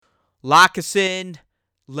Lock us in,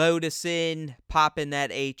 load us in, pop in that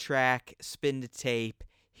 8-track, spin the tape.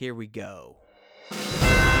 Here we go.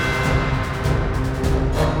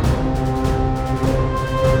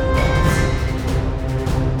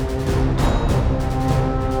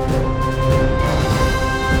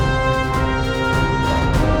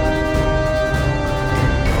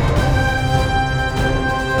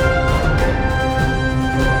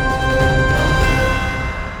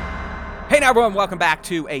 Hey now everyone, welcome back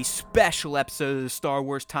to a special episode of the Star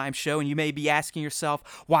Wars Time Show, and you may be asking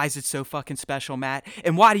yourself, why is it so fucking special, Matt?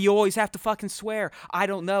 And why do you always have to fucking swear? I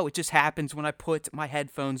don't know, it just happens when I put my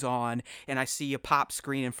headphones on and I see a pop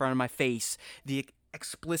screen in front of my face. The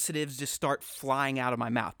explicitives just start flying out of my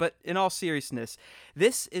mouth. But in all seriousness,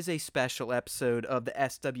 this is a special episode of the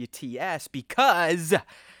SWTS because...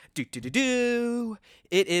 It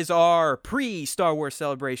is our pre-Star Wars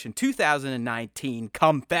Celebration 2019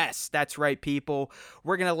 Come Fest. That's right, people.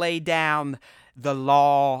 We're going to lay down the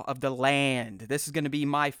law of the land. This is going to be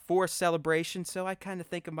my fourth celebration, so I kind of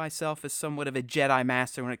think of myself as somewhat of a Jedi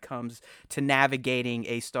Master when it comes to navigating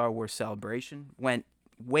a Star Wars celebration. Went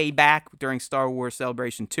way back during Star Wars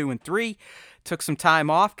Celebration 2 and 3. Took some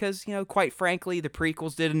time off because, quite frankly, the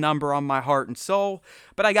prequels did a number on my heart and soul.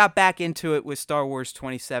 But I got back into it with Star Wars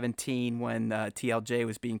 2017 when TLJ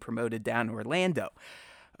was being promoted down to Orlando.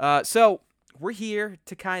 So we're here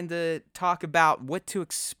to kind of talk about what to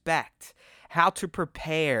expect, how to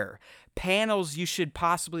prepare, panels you should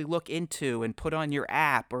possibly look into and put on your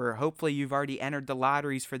app, or hopefully you've already entered the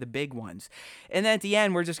lotteries for the big ones. And then at the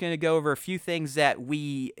end, we're just going to go over a few things that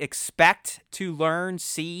we expect to learn,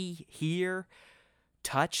 see, hear,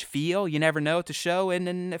 touch, feel, you never know, at the show, and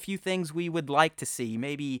then a few things we would like to see,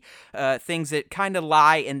 maybe things that kind of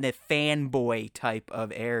lie in the fanboy type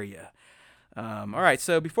of area. All right,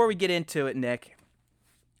 so before we get into it, Nick,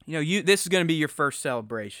 this is going to be your first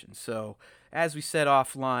celebration, so as we said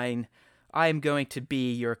offline, I am going to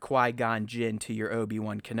be your Qui-Gon Jinn to your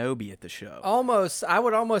Obi-Wan Kenobi at the show. I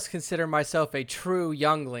would almost consider myself a true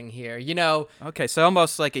youngling here. Okay, so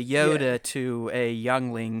almost like a Yoda to a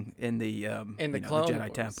youngling in the Clone Jedi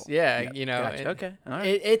Wars. Temple. Yeah, Gotcha. Okay, all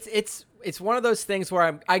right. It's one of those things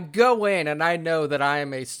where I go in and I know that I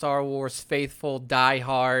am a Star Wars faithful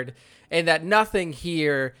diehard, and that nothing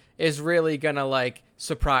here is really gonna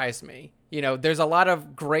surprise me. There's a lot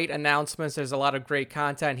of great announcements. There's a lot of great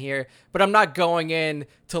content here, but I'm not going in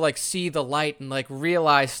to see the light and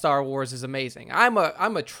realize Star Wars is amazing. I'm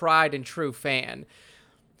a tried and true fan.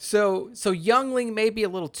 So youngling may be a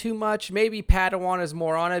little too much. Maybe Padawan is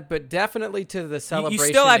more on it, but definitely to the celebration. You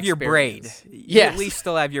still have your braid. You at least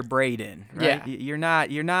still have your braid in, right? Yeah. You're not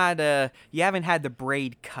you haven't had the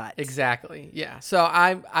braid cut. Exactly. Yeah. So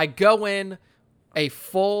I go in a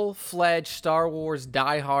full-fledged Star Wars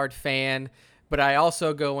diehard fan, but I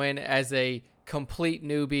also go in as a complete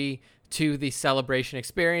newbie to the celebration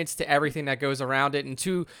experience, to everything that goes around it, and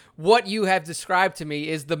to what you have described to me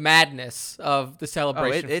is the madness of the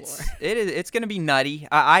celebration floor. It's going to be nutty.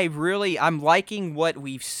 I'm liking what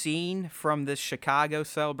we've seen from this Chicago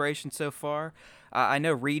celebration so far. I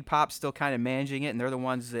know Reed Pop's still kind of managing it, and they're the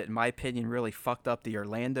ones that, in my opinion, really fucked up the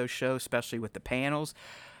Orlando show, especially with the panels.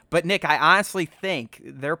 But, Nick, I honestly think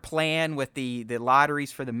their plan with the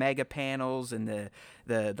lotteries for the mega panels and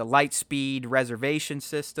the light speed reservation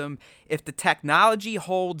system, if the technology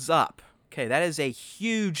holds up, okay, that is a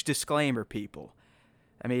huge disclaimer, people.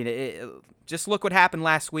 I mean, just look what happened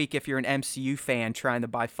last week if you're an MCU fan trying to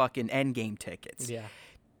buy fucking Endgame tickets. Yeah.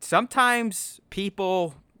 Sometimes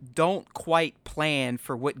people don't quite plan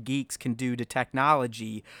for what geeks can do to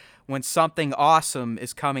technology when something awesome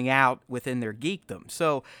is coming out within their geekdom.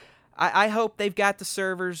 So I hope they've got the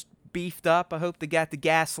servers beefed up. I hope they got the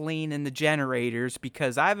gasoline and the generators,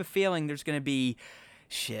 because I have a feeling there's going to be,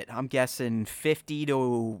 I'm guessing 50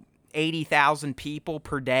 to 80,000 people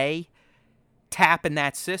per day tapping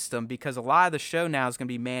that system, because a lot of the show now is going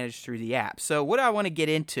to be managed through the app. So what I want to get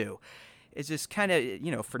into is just kind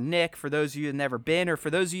of, for Nick, for those of you that have never been, or for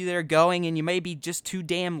those of you that are going and you may be just too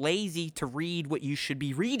damn lazy to read what you should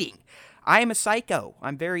be reading. I am a psycho.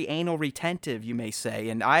 I'm very anal retentive, you may say,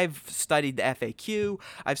 and I've studied the FAQ.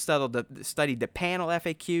 I've studied the panel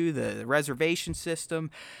FAQ, the reservation system.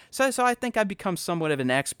 So I think I've become somewhat of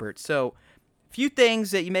an expert. So a few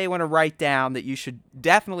things that you may want to write down that you should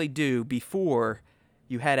definitely do before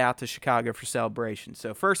you head out to Chicago for Celebration.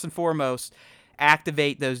 So first and foremost,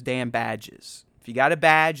 activate those damn badges. If you got a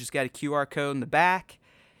badge, it's got a QR code in the back.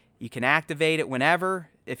 You can activate it whenever.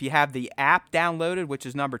 if you have the app downloaded, which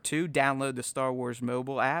is number 2, download the Star Wars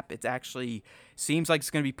mobile app. It actually seems like it's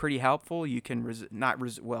going to be pretty helpful. You can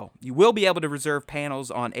you will be able to reserve panels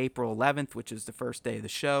on April 11th, which is the first day of the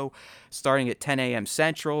show, starting at 10 a.m.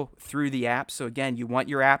 Central through the app. So again, you want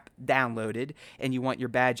your app downloaded and you want your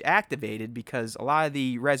badge activated, because a lot of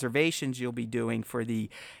the reservations you'll be doing for the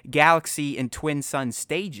Galaxy and Twin Sun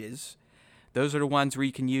stages, those are the ones where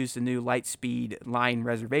you can use the new Lightspeed line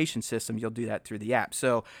reservation system. You'll do that through the app.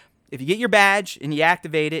 So if you get your badge and you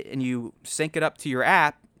activate it and you sync it up to your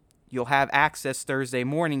app, you'll have access Thursday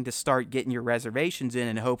morning to start getting your reservations in,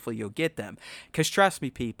 and hopefully you'll get them. Because trust me,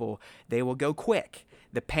 people, they will go quick.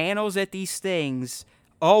 The panels at these things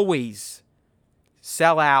always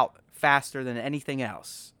sell out faster than anything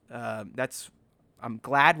else. I'm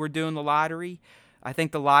glad we're doing the lottery. I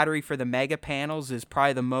think the lottery for the mega panels is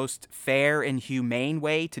probably the most fair and humane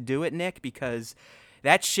way to do it, Nick, because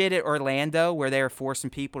that shit at Orlando where they were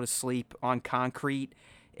forcing people to sleep on concrete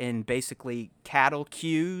in basically cattle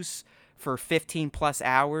queues for 15 plus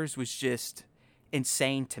hours was just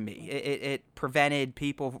insane to me. It prevented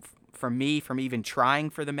people from even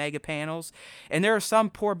trying for the mega panels. And there are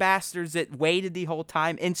some poor bastards that waited the whole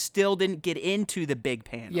time and still didn't get into the big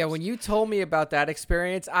panels. Yeah, when you told me about that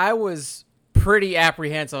experience, I was pretty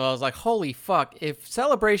apprehensive. I was like, holy fuck, if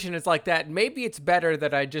Celebration is like that, maybe it's better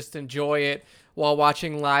that I just enjoy it while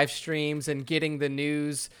watching live streams and getting the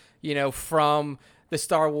news, from the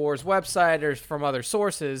Star Wars website or from other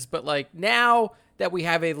sources. But like, now that we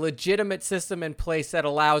have a legitimate system in place that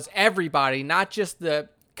allows everybody, not just the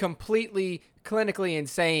completely clinically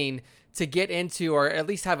insane, to get into, or at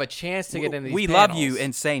least have a chance to get in these panels. Love you,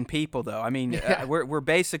 insane people, though. I mean, yeah. We're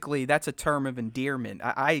basically, that's a term of endearment.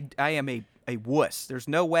 I am a wuss. There's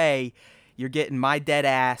no way you're getting my dead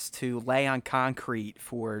ass to lay on concrete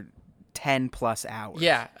for 10 plus hours.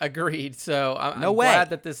 Yeah, agreed. So I'm glad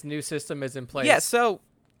that this new system is in place. Yeah, so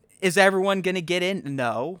is everyone going to get in?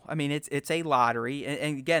 No. I mean, it's a lottery.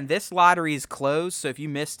 And again, this lottery is closed, so if you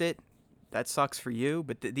missed it, that sucks for you.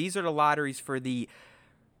 But these are the lotteries for the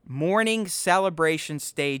morning Celebration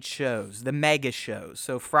stage shows, the mega shows.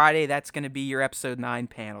 So Friday, that's going to be your Episode 9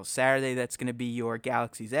 panel. Saturday, that's going to be your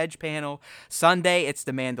Galaxy's Edge panel. Sunday, it's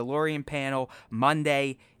the Mandalorian panel.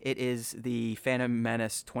 Monday, it is the Phantom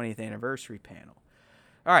Menace 20th anniversary panel.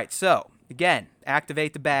 All right, so again,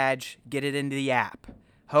 activate the badge, get it into the app.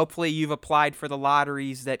 Hopefully you've applied for the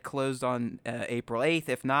lotteries that closed on April 8th.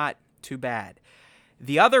 If not, too bad.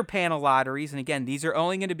 The other panel lotteries, and again, these are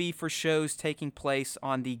only going to be for shows taking place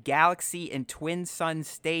on the Galaxy and Twin Sun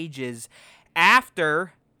stages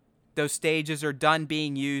after those stages are done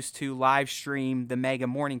being used to live stream the mega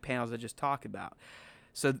morning panels I just talked about.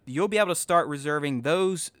 So you'll be able to start reserving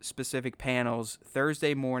those specific panels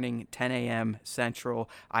Thursday morning, 10 a.m. Central.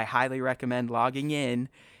 I highly recommend logging in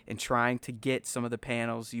and trying to get some of the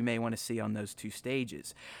panels you may want to see on those two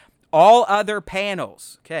stages. All other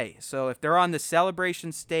panels, okay, so if they're on the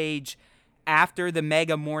Celebration stage after the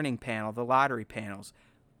mega morning panel, the lottery panels,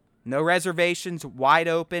 no reservations, wide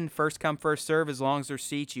open, first come, first serve. As long as there's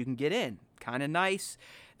seats, you can get in. Kind of nice.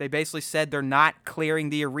 They basically said they're not clearing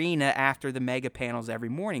the arena after the mega panels every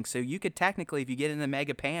morning. So you could technically, if you get in the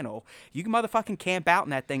mega panel, you can motherfucking camp out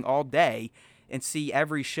in that thing all day and see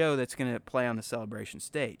every show that's going to play on the Celebration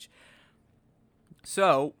stage.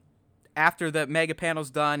 So after the mega panel's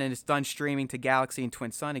done and it's done streaming to Galaxy and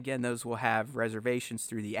Twin Sun, again, those will have reservations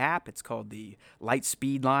through the app. It's called the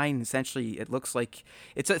Lightspeed line. Essentially, it looks like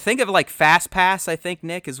think of it like Fast Pass, I think,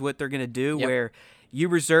 Nick, is what they're going to do, yep. Where you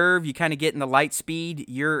reserve, you kind of get in the Lightspeed,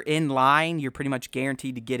 you're in line, you're pretty much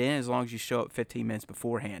guaranteed to get in as long as you show up 15 minutes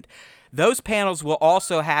beforehand. Those panels will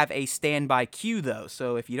also have a standby queue, though.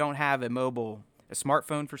 So if you don't have a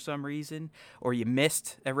smartphone for some reason, or you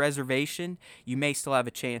missed a reservation, you may still have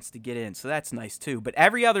a chance to get in. So that's nice too. But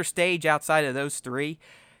every other stage outside of those three,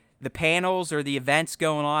 the panels or the events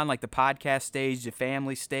going on, like the podcast stage, the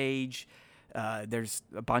family stage, there's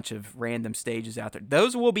a bunch of random stages out there.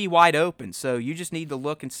 Those will be wide open. So you just need to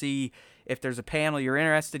look and see if there's a panel you're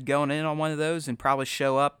interested going in on one of those, and probably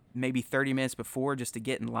show up maybe 30 minutes before just to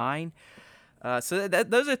get in line. So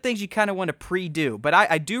those are things you kind of want to pre-do. But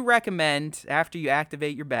I do recommend, after you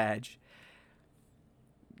activate your badge,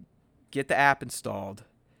 get the app installed.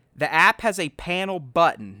 The app has a panel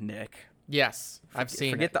button, Nick. Yes, I've seen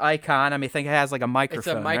it. Forget the icon. I think it has like a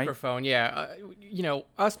microphone, It's a microphone, right? Yeah.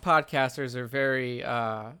 Us podcasters are very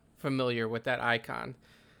familiar with that icon.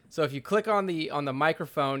 So if you click on the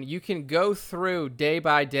microphone, you can go through day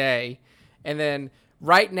by day, and then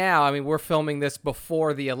right now, I mean, we're filming this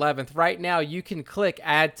before the 11th. Right now, you can click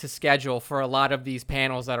add to schedule for a lot of these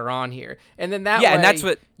panels that are on here. And then that way, and that's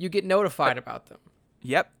what, you get notified about them.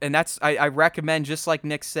 Yep, and I recommend, just like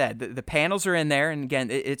Nick said, the panels are in there, and again,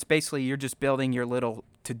 it's basically you're just building your little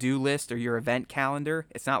to-do list or your event calendar.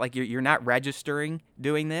 It's not like you're not registering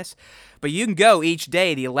doing this, but you can go each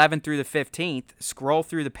day, the 11th through the 15th, scroll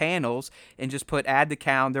through the panels, and just put add the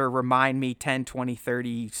calendar, remind me 10, 20,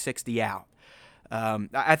 30, 60 out.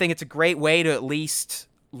 I think it's a great way to at least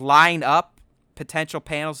line up potential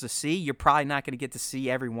panels to see. You're probably not going to get to see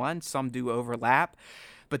every one. Some do overlap.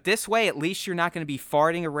 But this way, at least you're not going to be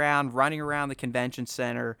farting around, running around the convention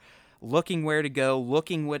center, looking where to go,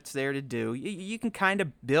 looking what's there to do. You can kind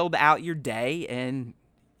of build out your day, and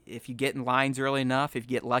if you get in lines early enough, if you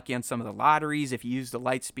get lucky on some of the lotteries, if you use the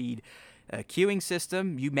Lightspeed queuing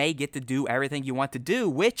system, you may get to do everything you want to do,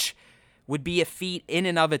 which would be a feat in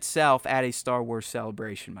and of itself at a Star Wars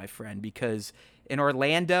Celebration, my friend, because in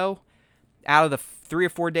Orlando, out of the 3 or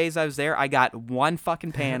 4 days I was there, I got one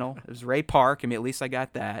fucking panel. It was Ray Park. I mean, at least I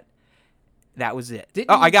got that. That was it.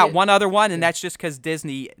 I got one other one, and that's just because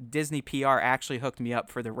Disney PR actually hooked me up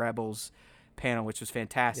for the Rebels panel, which was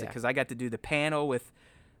fantastic because I got to do the panel with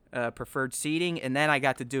preferred seating, and then I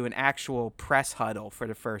got to do an actual press huddle for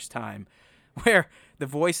the first time, where the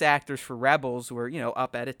voice actors for Rebels were,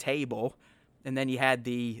 up at a table, and then you had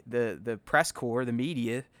the press corps, the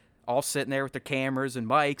media, all sitting there with their cameras and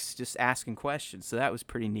mics just asking questions. So that was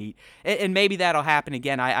pretty neat. And maybe that'll happen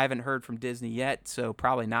again. I haven't heard from Disney yet, so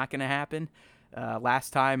probably not going to happen.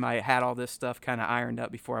 Last time I had all this stuff kind of ironed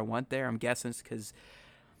up before I went there. I'm guessing it's because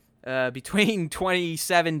between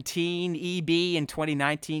 2017 EB and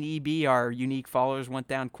 2019 EB, our unique followers went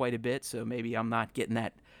down quite a bit, so maybe I'm not getting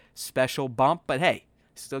that special bump. But hey,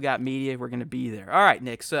 still got media. We're going to be there. All right,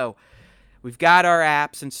 Nick, so we've got our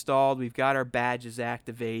apps installed. We've got our badges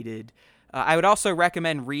activated. I would also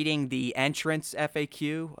recommend reading the entrance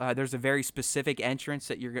FAQ. There's a very specific entrance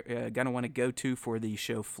that you're going to want to go to for the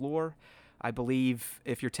show floor. I believe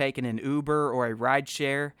if you're taking an Uber or a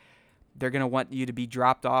rideshare, they're going to want you to be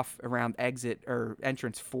dropped off around exit or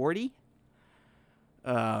entrance 40.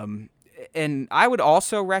 And I would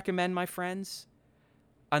also recommend, my friends,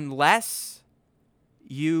 unless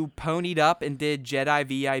you ponied up and did Jedi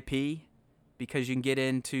VIP, because you can get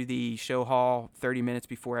into the show hall 30 minutes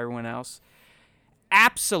before everyone else,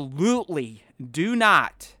 absolutely do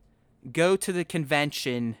not go to the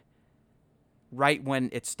convention right when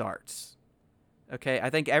it starts. Okay,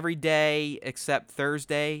 I think every day except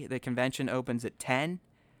Thursday, the convention opens at 10.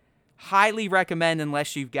 Highly recommend,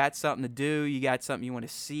 unless you've got something to do, you got something you want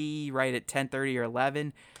to see right at 10:30 or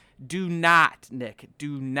 11, do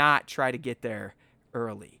not try to get there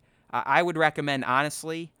early. I would recommend,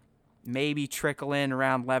 honestly, maybe trickle in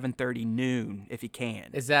around 11:30 noon if you can.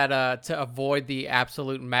 Is that to avoid the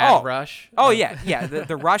absolute mad rush? Oh, yeah.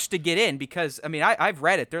 The rush to get in, because, I mean, I've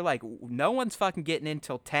read it. They're like, no one's fucking getting in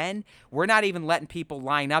till 10. We're not even letting people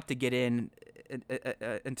line up to get in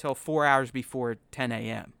until 4 hours before 10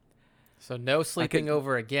 a.m. So no sleeping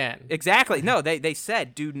over again. Exactly. No, they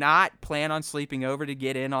said do not plan on sleeping over to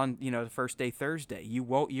get in on, the first day Thursday.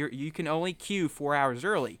 You can only queue 4 hours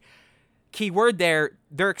early. Key word there,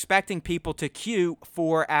 they're expecting people to queue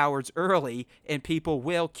 4 hours early, and people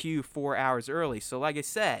will queue 4 hours early. So like I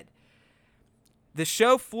said, the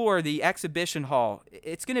show floor, the exhibition hall,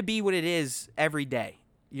 it's going to be what it is every day.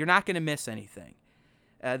 You're not going to miss anything.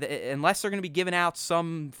 Unless they're going to be giving out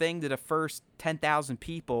something to the first 10,000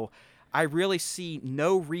 people, I really see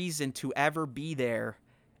no reason to ever be there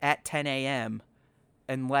at 10 a.m.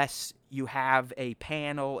 unless you have a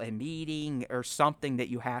panel, a meeting, or something that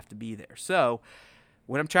you have to be there. So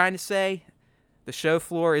what I'm trying to say, the show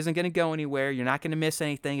floor isn't going to go anywhere. You're not going to miss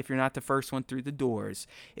anything if you're not the first one through the doors.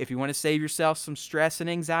 If you want to save yourself some stress and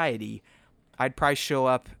anxiety, I'd probably show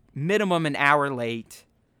up minimum an hour late,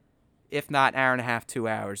 if not an hour and a half, 2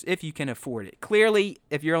 hours, if you can afford it. Clearly,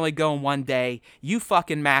 if you're only going one day, you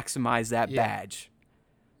fucking maximize that badge.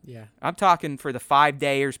 Yeah. I'm talking for the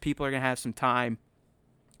 5-dayers, people are going to have some time.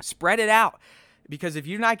 Spread it out, because if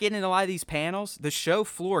you're not getting in a lot of these panels, the show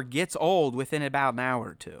floor gets old within about an hour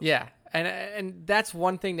or two. Yeah, and that's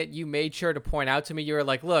one thing that you made sure to point out to me. You were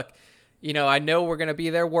like, look, I know we're going to be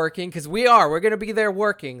there working, because we're going to be there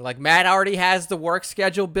working. Like, Matt already has the work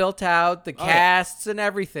schedule built out, the casts and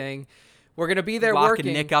everything. We're going to be there working.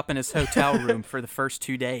 Locking Nick up in his hotel room for the first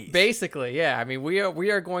 2 days. Basically, yeah. I mean, we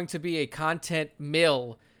are going to be a content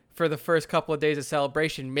mill for the first couple of days of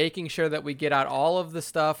Celebration, making sure that we get out all of the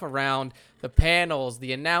stuff around the panels,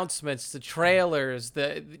 the announcements, the trailers,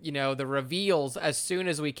 the reveals as soon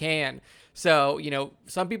as we can. So,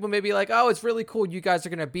 some people may be like, oh, it's really cool. You guys are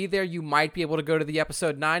going to be there. You might be able to go to the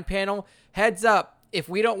episode 9 panel. Heads up. if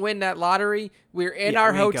we don't win that lottery, we're in Yeah,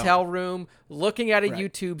 our we ain't hotel room looking at a Right.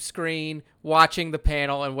 YouTube screen, watching the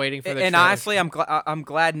panel and waiting for the And trailer. honestly, I'm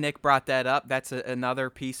glad Nick brought that up. That's another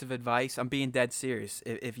piece of advice. I'm being dead serious.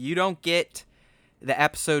 If you don't get the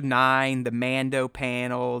episode 9, the Mando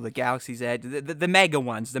panel, the Galaxy's Edge, the mega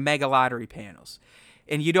ones, the mega lottery panels,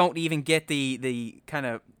 and you don't even get the kind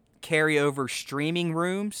of carryover streaming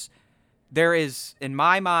rooms, there is, in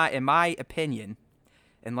my opinion,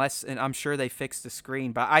 unless, and I'm sure they fixed the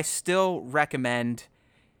screen, but I still recommend,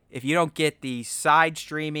 if you don't get the side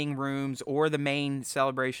streaming rooms or the main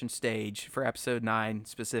celebration stage for episode 9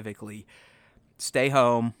 specifically, stay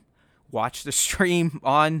home, watch the stream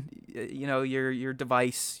on your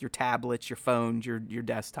device, your tablets, your phones, your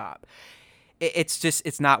desktop.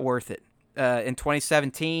 It's not worth it. In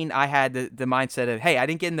 2017, I had the mindset of, hey, I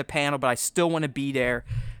didn't get in the panel, but I still want to be there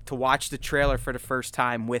to watch the trailer for the first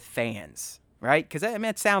time with fans, right? Because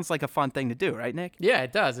it sounds like a fun thing to do, right, Nick? Yeah,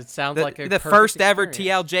 it does. It sounds like The perfect first ever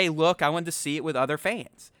experience. TLJ look, I wanted to see it with other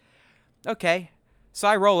fans. Okay, so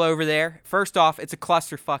I roll over there. First off, it's a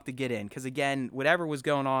clusterfuck to get in because, again, whatever was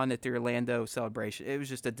going on at the Orlando celebration, it was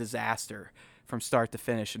just a disaster from start to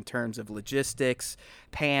finish in terms of logistics,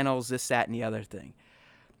 panels, this, that, and the other thing.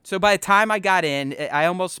 So by the time I got in, I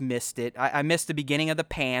almost missed it. I missed the beginning of the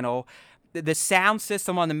panel. The sound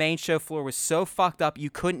system on the main show floor was so fucked up you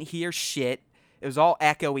couldn't hear shit. It was all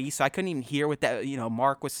echoey, so I couldn't even hear what that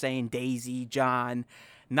Mark was saying, Daisy, John,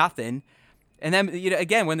 nothing. And then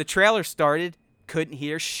again, when the trailer started, couldn't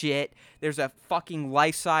hear shit. There's a fucking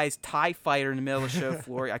life-size TIE fighter in the middle of the show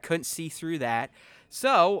floor. I couldn't see through that.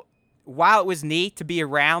 So while it was neat to be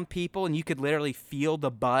around people and you could literally feel the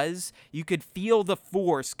buzz, you could feel the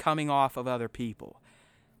force coming off of other people,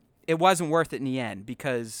 it wasn't worth it in the end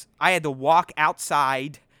because I had to walk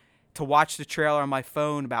outside to watch the trailer on my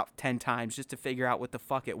phone about 10 times just to figure out what the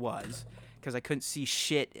fuck it was because I couldn't see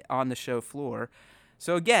shit on the show floor.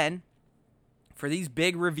 So again, for these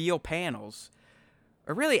big reveal panels,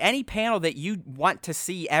 or really any panel that you want to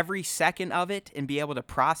see every second of it and be able to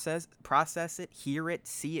process it, hear it,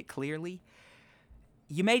 see it clearly,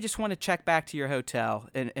 you may just want to check back to your hotel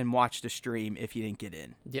and watch the stream if you didn't get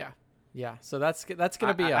in. Yeah. So that's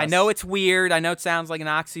gonna be us. I know it's weird. I know it sounds like an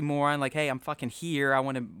oxymoron. Like, hey, I'm fucking here. I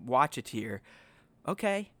want to watch it here.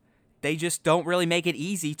 Okay. They just don't really make it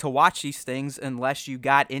easy to watch these things unless you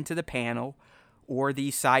got into the panel or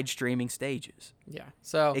these side streaming stages. Yeah.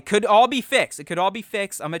 So It could all be fixed. I'm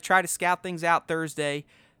going to try to scout things out Thursday.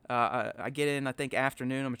 I get in, I think,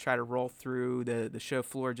 afternoon. I'm going to try to roll through the show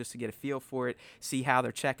floor just to get a feel for it, see how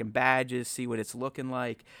they're checking badges, see what it's looking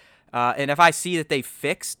like. And if I see that they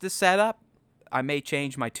fixed the setup, I may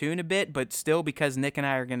change my tune a bit, but still, because Nick and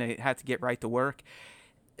I are going to have to get right to work,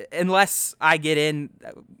 unless I get in,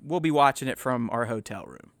 we'll be watching it from our hotel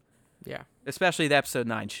room. yeah. Especially the episode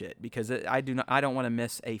 9 shit, because I don't want to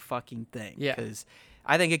miss a fucking thing. Yeah. Because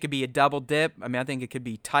I think it could be a double dip. I mean, I think it could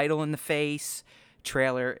be title in the face,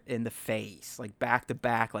 trailer in the face, like back to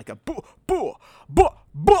back, like a boo, boo, boo,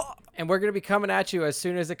 boo. And we're gonna be coming at you as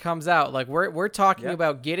soon as it comes out. Like we're talking Yep.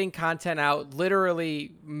 about getting content out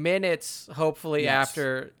literally minutes, hopefully Yes.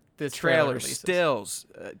 after this Trailer releases. stills,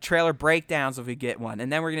 trailer breakdowns if we get one.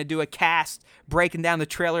 And then we're going to do a cast breaking down the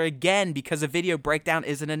trailer again because a video breakdown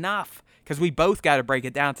isn't enough. Because we both got to break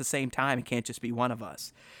it down at the same time. It can't just be one of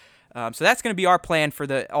us. So that's going to be our plan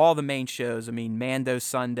for all the main shows. I mean, Mando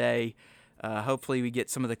Sunday. Hopefully we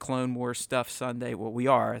get some of the Clone Wars stuff Sunday. Well, we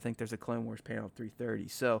are. I think there's a Clone Wars panel at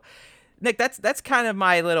 3:30. So, Nick, that's kind of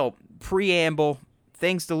my little preamble.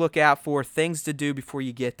 Things to look out for, things to do before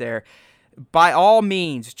you get there. By all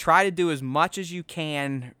means, try to do as much as you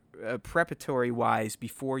can preparatory-wise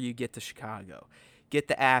before you get to Chicago. Get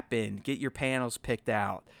the app in. Get your panels picked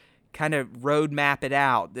out. Kind of road map it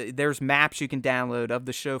out. There's maps you can download of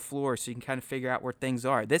the show floor so you can kind of figure out where things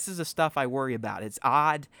are. This is the stuff I worry about. It's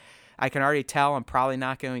odd. I can already tell I'm probably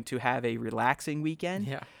not going to have a relaxing weekend.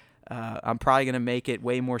 Yeah. I'm probably going to make it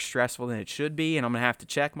way more stressful than it should be, and I'm going to have to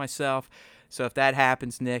check myself. So if that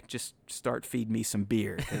happens, Nick, just start feeding me some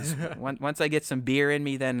beer. Because once I get some beer in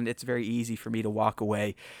me, then it's very easy for me to walk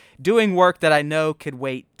away doing work that I know could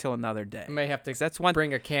wait till another day. I may have to That's one.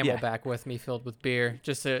 bring a Yeah. Camelback with me filled with beer,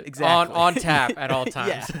 just to Exactly. on tap at all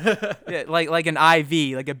times. Yeah, like an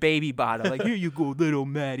IV, like a baby bottle. Like, here you go, little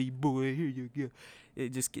Matty boy. Here you go.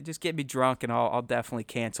 Just get me drunk, and I'll definitely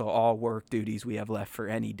cancel all work duties we have left for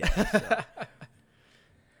any day. So.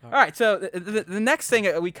 All right, so the next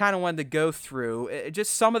thing we kind of wanted to go through,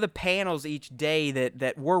 just some of the panels each day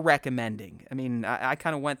that we're recommending. I mean, I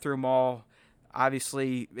kind of went through them all.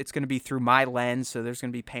 Obviously, it's going to be through my lens, so there's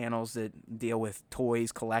going to be panels that deal with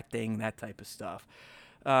toys, collecting, that type of stuff.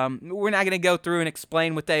 We're not going to go through and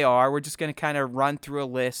explain what they are. We're just going to kind of run through a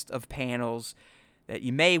list of panels that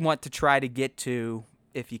you may want to try to get to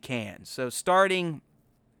if you can. So starting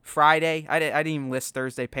Friday, I didn't even list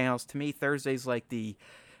Thursday panels. To me, Thursday's like the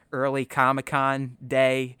early Comic-Con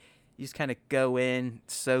day. You just kind of go in,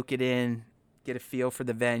 soak it in, get a feel for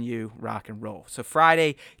the venue, rock and roll. So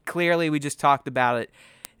Friday, clearly we just talked about it.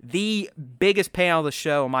 The biggest panel of the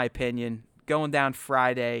show, in my opinion, going down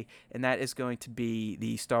Friday, and that is going to be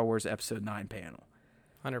the Star Wars Episode 9 panel.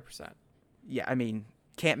 100%. Yeah, I mean,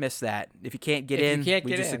 can't miss that. If you can't get If in, you can't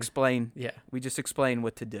we get just in. explain. Yeah. We just explain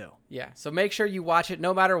what to do. Yeah, so make sure you watch it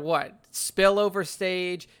no matter what. Spillover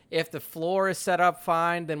stage, if the floor is set up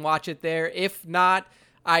fine, then watch it there. If not,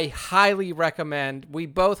 I highly recommend, we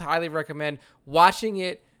both highly recommend watching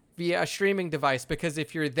it via a streaming device, because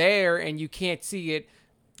if you're there and you can't see it,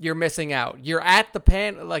 you're missing out. You're at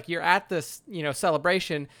the you're at this,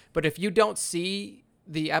 celebration, but if you don't see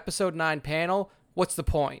the episode 9 panel, what's the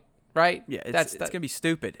point? Right? Yeah, it's going to be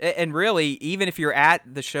stupid. And really, even if you're at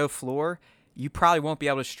the show floor, you probably won't be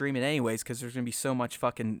able to stream it anyways because there's going to be so much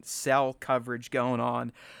fucking cell coverage going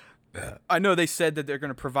on. I know they said that they're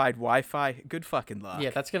going to provide Wi-Fi. Good fucking luck.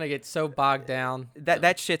 Yeah, that's going to get so bogged down.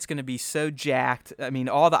 That shit's going to be so jacked. I mean,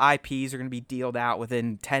 all the IPs are going to be dealed out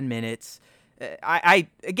within 10 minutes.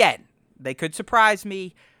 Again, they could surprise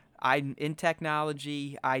me. I'm in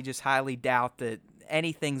technology. I just highly doubt that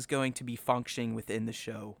anything's going to be functioning within the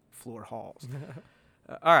show floor halls.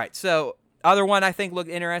 All right, so other one I think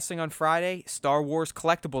looked interesting on Friday, Star Wars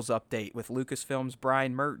collectibles update with Lucasfilm's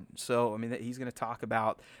Brian Merton. So, I mean, he's going to talk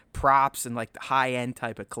about props and like the high-end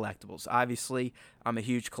type of collectibles. Obviously, I'm a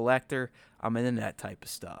huge collector. I'm into that type of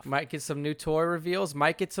stuff. Might get some new toy reveals.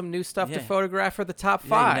 Might get some new stuff to photograph for the top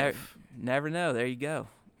 5. Yeah, never know. There you go.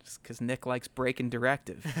 Just because Nick likes breaking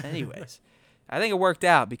directive. Anyways. I think it worked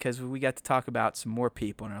out because we got to talk about some more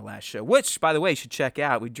people in our last show, which, by the way, you should check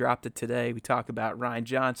out. We dropped it today. We talk about Rian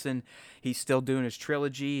Johnson. He's still doing his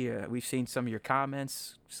trilogy. We've seen some of your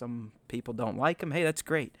comments. Some people don't like him. Hey, that's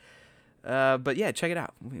great. But, yeah, check it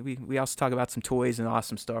out. We also talk about some toys and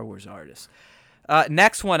awesome Star Wars artists.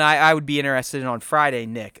 Next one I would be interested in on Friday,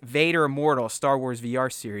 Nick. Vader Immortal, Star Wars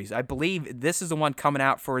VR series. I believe this is the one coming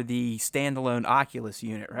out for the standalone Oculus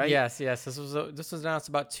unit, right? Yes. This was announced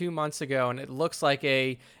about 2 months ago, and it looks like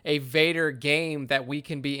a Vader game that we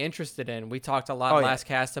can be interested in. We talked a lot last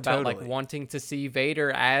cast about like wanting to see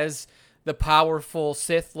Vader as the powerful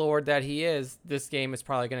Sith Lord that he is. This game is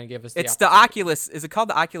probably going to give us the Oculus. Is it called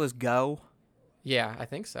the Oculus Go? Yeah, I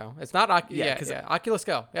think so. It's not Oculus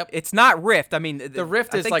Go. Yep. It's not Rift. I mean, the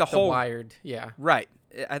Rift is like the wired. Yeah. Right.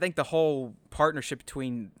 I think the whole partnership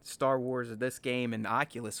between Star Wars, this game, and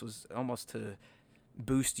Oculus was almost to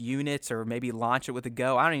boost units or maybe launch it with a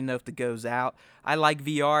Go. I don't even know if the Go's out. I like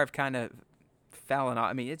VR. I've kind of fallen off.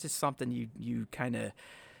 I mean, it's just something you kind of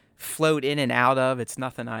float in and out of. It's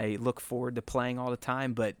nothing I look forward to playing all the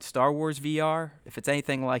time, but Star Wars VR, if it's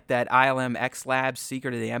anything like that ILM X Labs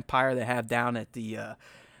Secret of the Empire they have down at the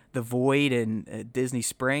Void in Disney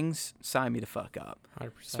Springs, sign me the fuck up.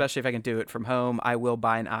 100%. Especially if I can do it from home. I will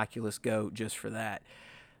buy an Oculus Go just for that.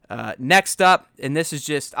 Next up, and this is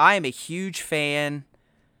just, I am a huge fan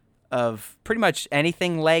of pretty much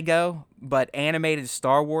anything Lego, but animated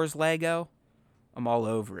Star Wars Lego, I'm all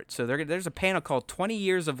over it. So there's a panel called 20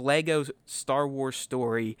 Years of Lego Star Wars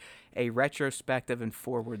Story, a retrospective and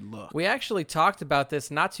forward look. We actually talked about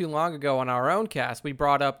this not too long ago on our own cast. We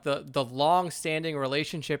brought up the long-standing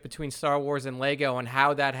relationship between Star Wars and Lego and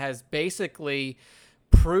how that has basically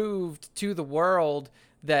proved to the world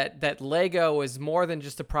that Lego is more than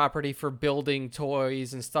just a property for building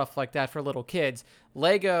toys and stuff like that for little kids.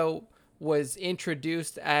 Lego was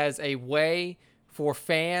introduced as a way for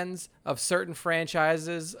fans of certain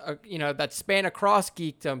franchises, that span across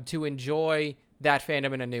geekdom to enjoy that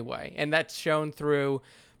fandom in a new way. And that's shown through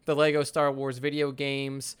the Lego Star Wars video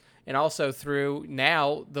games and also through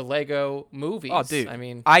now the Lego movies. Oh, dude. I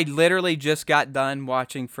mean, I literally just got done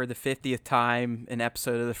watching for the 50th time an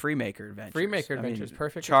episode of the Freemaker Adventures.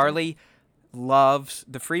 Perfect. Charlie loves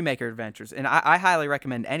the Freemaker Adventures, and I highly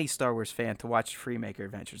recommend any Star Wars fan to watch Freemaker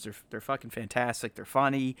Adventures. They're fucking fantastic. They're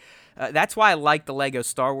funny. That's why I like the Lego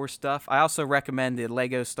Star Wars stuff. I also recommend the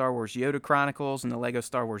Lego Star Wars Yoda Chronicles and the Lego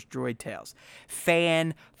Star Wars Droid Tales.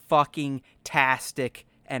 Fan-fucking-tastic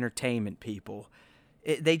entertainment, people.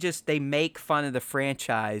 They make fun of the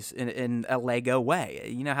franchise in a Lego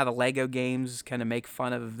way. You know how the Lego games kind of make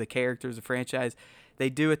fun of the characters of the franchise? They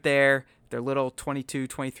do it there. They're little 22,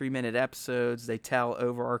 23-minute episodes. They tell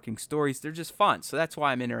overarching stories. They're just fun. So that's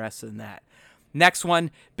why I'm interested in that. Next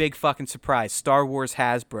one, big fucking surprise. Star Wars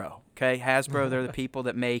Hasbro. Okay, Hasbro, they're the people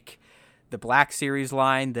that make the Black Series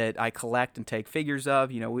line that I collect and take figures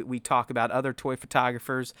of. We talk about other toy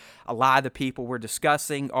photographers. A lot of the people we're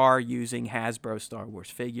discussing are using Hasbro Star Wars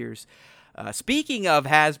figures. Speaking of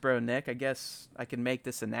Hasbro, Nick, I guess I can make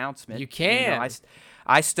this announcement. You can.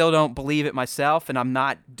 I still don't believe it myself, and I'm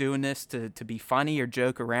not doing this to be funny or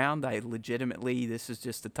joke around. I legitimately, this is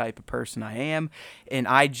just the type of person I am. And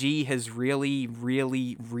IG has really,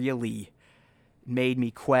 really, really made me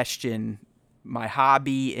question my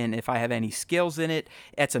hobby and if I have any skills in it.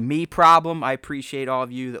 It's a me problem. I appreciate all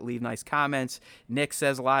of you that leave nice comments. Nick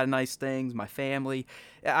says a lot of nice things. My family.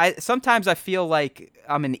 Sometimes I feel like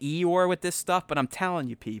I'm an Eeyore with this stuff, but I'm telling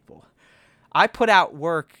you, people, I put out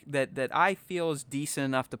work that I feel is decent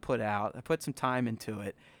enough to put out. I put some time into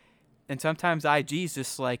it. And sometimes IG's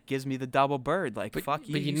just like gives me the double bird, like, fuck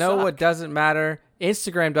you. But you know suck. what doesn't matter?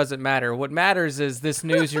 Instagram doesn't matter. What matters is this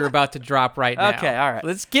news you're about to drop right now. Okay, all right.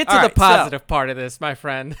 Let's get to the positive part of this, my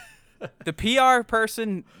friend. The PR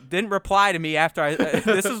person didn't reply to me after I.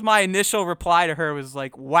 This is my initial reply to her, was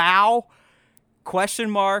like, wow, ?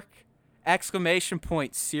 Exclamation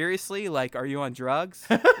point. Seriously? Like, are you on drugs?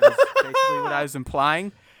 That's basically what I was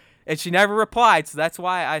implying. And she never replied, so that's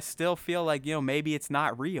why I still feel like, maybe it's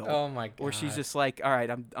not real. Oh, my God. Or she's just like, all right,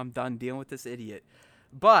 I'm done dealing with this idiot.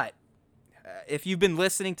 But if you've been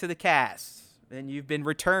listening to the cast and you've been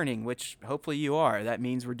returning, which hopefully you are, that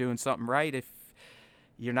means we're doing something right. If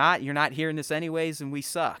you're not hearing this anyways, and we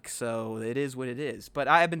suck. So it is what it is. But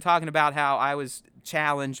I have been talking about how I was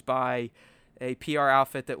challenged by a PR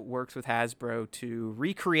outfit that works with Hasbro to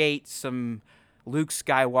recreate some Luke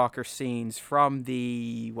Skywalker scenes from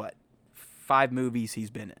the 5 movies he's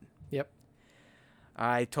been in. Yep.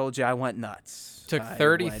 I told you I went nuts. Took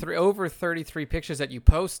over 33 pictures that you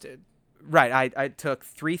posted. Right. I took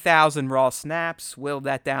 3,000 raw snaps, whittled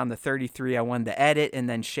that down to 33 I wanted to edit, and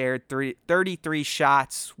then shared 33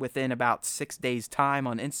 shots within about 6 days' time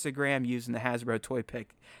on Instagram using the Hasbro Toy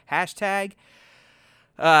Pick hashtag.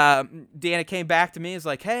 Dana came back to me and was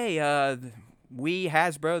like, hey,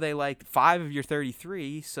 Hasbro, they like 5 of your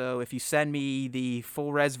 33, so if you send me the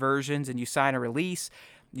full res versions and you sign a release,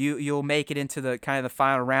 you'll make it into the kind of the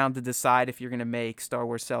final round to decide if you're going to make Star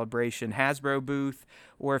Wars Celebration Hasbro booth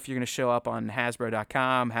or if you're going to show up on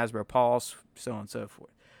Hasbro.com, Hasbro Pulse, so on and so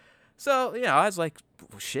forth. So, I was like,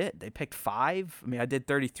 well, shit, they picked 5. I mean, I did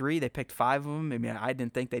 33. They picked 5 of them. I mean, I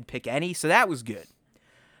didn't think they'd pick any, so that was good.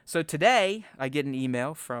 So today, I get an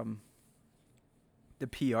email from the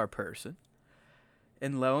PR person,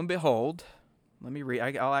 and lo and behold, let me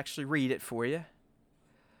read. I'll actually read it for you.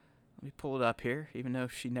 Let me pull it up here, even though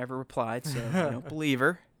she never replied, so I don't believe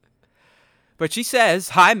her. But she says,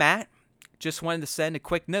 hi, Matt. Just wanted to send a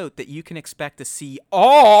quick note that you can expect to see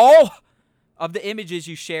all of the images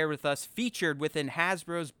you shared with us featured within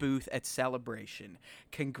Hasbro's booth at Celebration.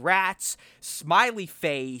 Congrats, smiley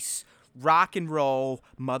face, rock and roll,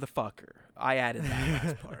 motherfucker. I added that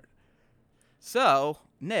last part. So,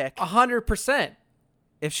 Nick. 100%.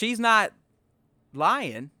 If she's not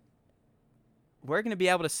lying, we're going to be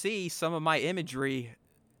able to see some of my imagery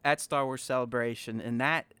at Star Wars Celebration, and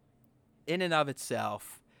that, in and of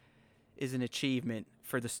itself, is an achievement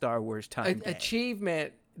for the Star Wars Time Gang.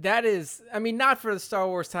 Achievement. That is, I mean, not for the Star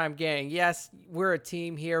Wars Time Gang. Yes, we're a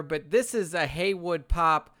team here, but this is a Haywood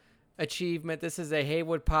Pop achievement. This is a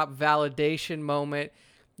Haywood Pop validation moment.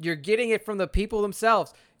 You're getting it from the people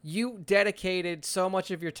themselves. You dedicated so much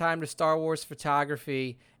of your time to Star Wars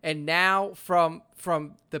photography, and now from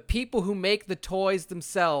the people who make the toys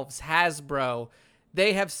themselves, Hasbro,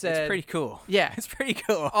 they have said... It's pretty cool. Yeah. It's pretty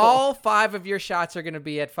cool. All 5 of your shots are going to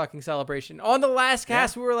be at fucking Celebration. On the last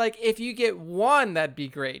cast, we were like, if you get 1, that'd be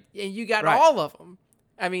great. And you got all of them.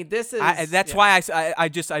 I mean, this is... That's why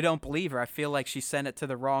I don't believe her. I feel like she sent it to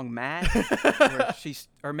the wrong Matt.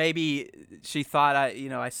 or maybe she thought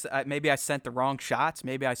maybe I sent the wrong shots.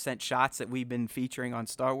 Maybe I sent shots that we've been featuring on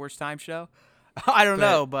Star Wars Time Show. I don't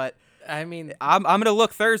know, but I mean, I'm gonna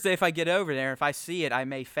look Thursday if I get over there. If I see it, I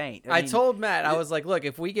may faint. I told Matt, I was like, look,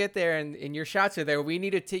 if we get there and your shots are there, you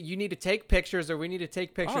need to take pictures, or we need to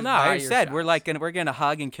take pictures. Oh no, I said shots. We're gonna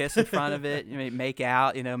hug and kiss in front of it, make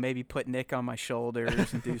out, maybe put Nick on my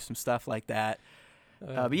shoulders and do some stuff like that.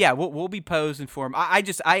 But yeah, we'll be posing for him. I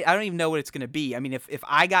don't even know what it's gonna be. I mean, if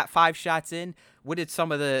I got 5 shots in, what did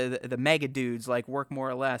some of the mega dudes like Work More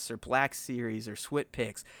or Less or Black Series or Swit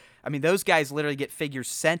Picks? I mean, those guys literally get figures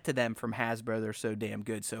sent to them from Hasbro. They're so damn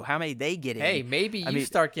good. So how many they get in? Hey, maybe you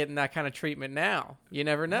start getting that kind of treatment now. You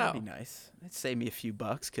never know. That'd be nice. It'd save me a few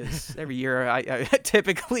bucks because every year I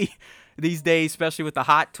typically these days, especially with the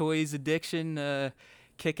Hot Toys addiction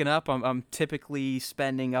kicking up, I'm typically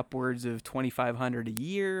spending upwards of $2,500 a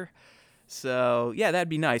year. So yeah, that'd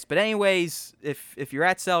be nice. But anyways, if you're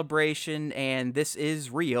at Celebration and this is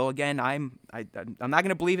real, again, I'm not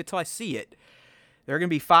gonna believe it till I see it. There are gonna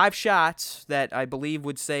be 5 shots that I believe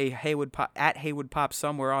would say Haywood Pop, at Haywood Pop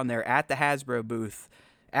somewhere on there at the Hasbro booth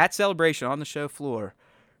at Celebration on the show floor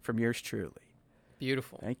from yours truly.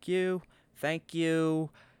 Beautiful. Thank you.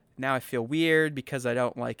 Now I feel weird because I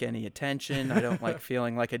don't like any attention. I don't like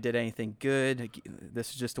feeling like I did anything good.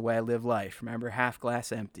 This is just the way I live life. Remember, half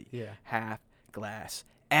glass empty. Yeah. Half glass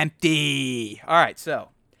empty. All right, so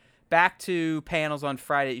back to panels on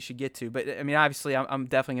Friday that you should get to. But, I mean, obviously, I'm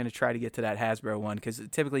definitely going to try to get to that Hasbro one because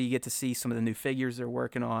typically you get to see some of the new figures they're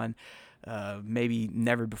working on. Maybe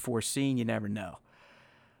never before seen. You never know.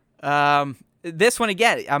 This one,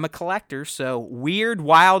 again, I'm a collector, so weird,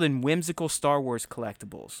 wild, and whimsical Star Wars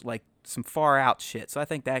collectibles, like some far-out shit. So I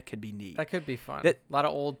think that could be neat. That could be fun. A lot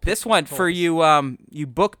of old. This one toys. for you, you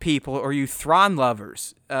book people or you Thrawn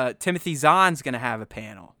lovers. Timothy Zahn's gonna have a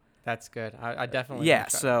panel. That's good. I definitely. Yeah.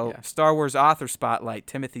 So Star Wars author spotlight,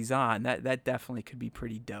 Timothy Zahn. That definitely could be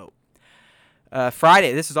pretty dope.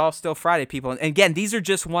 Friday. This is all still Friday, people. And again, these are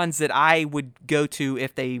just ones that I would go to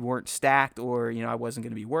if they weren't stacked or I wasn't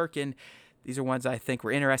going to be working. These are ones I think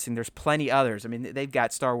were interesting. There's plenty others. I mean, they've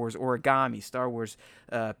got Star Wars origami, Star Wars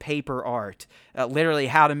paper art, literally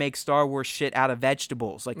how to make Star Wars shit out of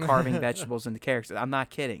vegetables, like carving vegetables into characters. I'm not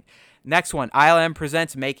kidding. Next one, ILM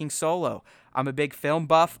presents Making Solo. I'm a big film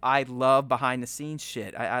buff. I love behind-the-scenes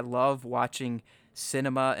shit. I love watching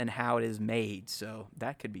cinema and how it is made, so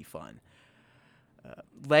that could be fun.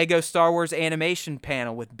 Lego Star Wars animation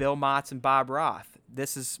panel with Bill Motz and Bob Roth.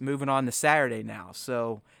 This is moving on to Saturday now,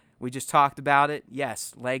 so we just talked about it.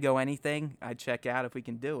 Yes, Lego anything, I'd check out if we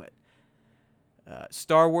can do it.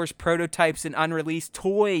 Star Wars prototypes and unreleased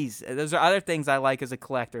toys. Those are other things I like as a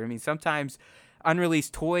collector. I mean, sometimes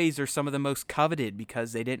unreleased toys are some of the most coveted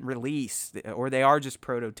because they didn't release or they are just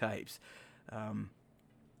prototypes.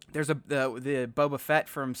 There's the Boba Fett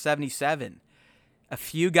from 77. A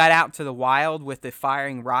few got out into the wild with the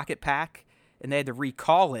firing rocket pack, and they had to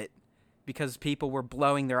recall it because people were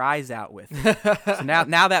blowing their eyes out with it. So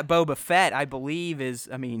now that Boba Fett, I believe, it's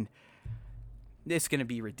going to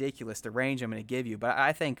be ridiculous, the range I'm going to give you. But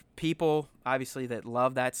I think people, obviously, that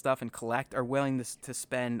love that stuff and collect are willing to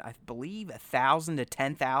spend, I believe, $1,000 to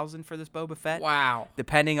 $10,000 for this Boba Fett. Wow.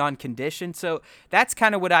 Depending on condition. So that's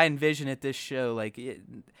kind of what I envision at this show. Like,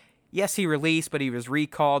 yes, he released, but he was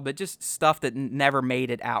recalled, but just stuff that never made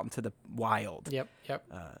it out into the wild. Yep.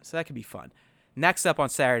 So that could be fun. Next up on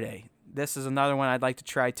Saturday, this is another one I'd like to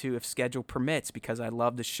try to if schedule permits because I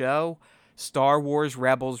love the show. Star Wars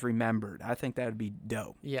Rebels Remembered. I think that would be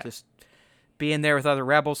dope. Yeah. Just being there with other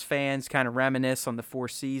Rebels fans, kind of reminisce on the 4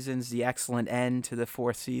 seasons, the excellent end to the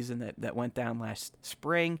 4th season that went down last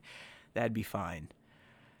spring. That'd be fine.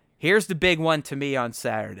 Here's the big one to me on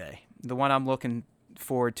Saturday, the one I'm looking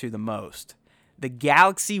forward to the most. The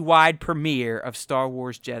galaxy-wide premiere of Star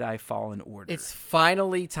Wars Jedi Fallen Order. It's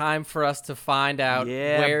finally time for us to find out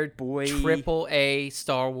where AAA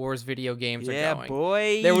Star Wars video games are going. Yeah,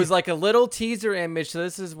 boy. There was like a little teaser image. So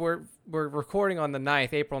this is we're recording on the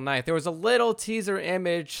 9th, April 9th. There was a little teaser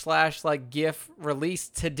image / like GIF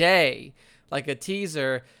released today, like a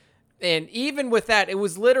teaser. And even with that, it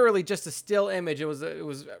was literally just a still image. It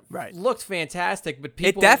was right. Looked fantastic, but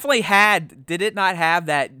people. It definitely had. Did it not have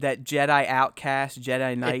that Jedi Outcast,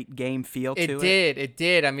 Jedi Knight game feel to it? It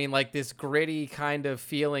did. I mean, like this gritty kind of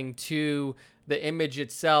feeling to the image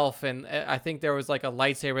itself, and I think there was like a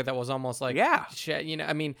lightsaber that was almost like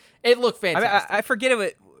I mean, it looked fantastic. I forget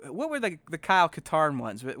it. What were the Kyle Katarn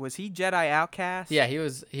ones? Was he Jedi Outcast? Yeah, he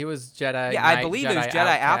was Jedi. Yeah, I believe it was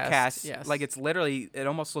Jedi Outcast. Yes. Like it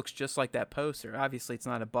almost looks just like that poster. Obviously, it's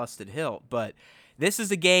not a busted hilt, but this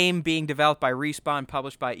is a game being developed by Respawn,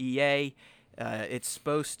 published by EA. It's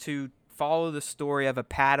supposed to follow the story of a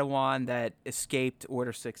Padawan that escaped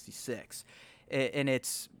Order 66, and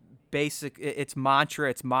its mantra,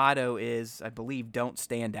 its motto is, I believe, "Don't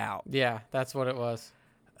stand out." Yeah, that's what it was.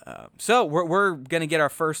 So we're gonna get our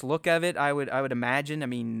first look of it. I would imagine. I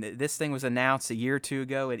mean, this thing was announced a year or two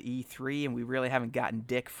ago at E3, and we really haven't gotten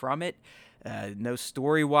dick from it. No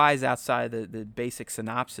story wise outside the basic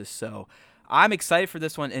synopsis. So I'm excited for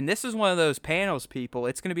this one, and this is one of those panels, people.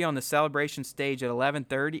 It's gonna be on the Celebration stage at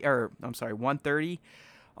 1:30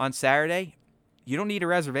 on Saturday. You don't need a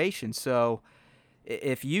reservation, so.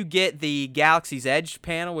 If you get the Galaxy's Edge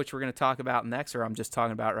panel, which we're going to talk about next, or I'm just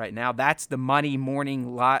talking about right now, that's the Money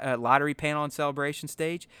Morning lottery panel on Celebration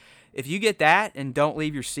stage. if you get that and don't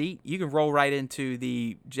leave your seat, you can roll right into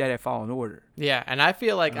the Jedi Fallen Order. Yeah, and I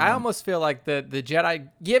feel like I almost feel like the Jedi,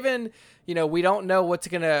 given we don't know what's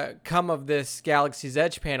gonna come of this Galaxy's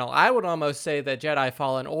Edge panel, I would almost say that Jedi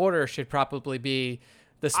Fallen Order should probably be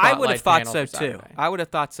the spotlight. I would have thought panel so for too. Saturday. I would have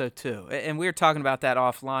thought so too. And we were talking about that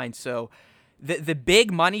offline. So the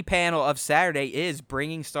big money panel of Saturday is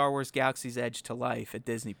bringing Star Wars Galaxy's Edge to life at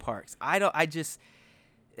Disney parks.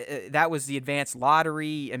 That was the advanced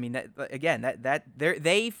lottery. I mean,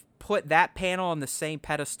 they've put that panel on the same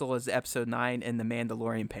pedestal as Episode 9 and the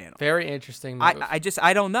Mandalorian panel. Very interesting move.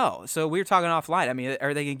 I don't know. So we were talking offline. I mean,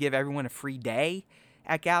 are they going to give everyone a free day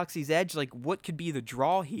at Galaxy's Edge? Like, what could be the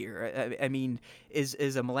draw here? I mean,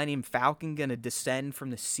 is a Millennium Falcon going to descend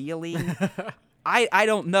from the ceiling? I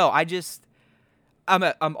don't know.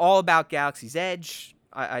 I'm all about Galaxy's Edge.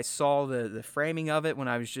 I saw the framing of it when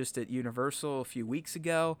I was just at Universal a few weeks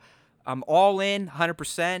ago. I'm all in,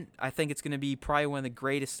 100%. I think it's going to be probably one of the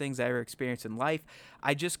greatest things I ever experienced in life.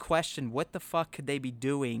 I just question what the fuck could they be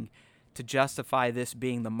doing to justify this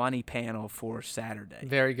being the money panel for Saturday.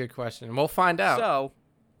 Very good question. We'll find out. So,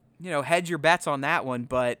 hedge your bets on that one,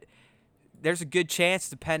 but there's a good chance,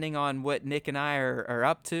 depending on what Nick and I are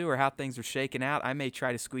up to or how things are shaking out, I may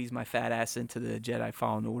try to squeeze my fat ass into the Jedi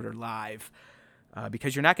Fallen Order live.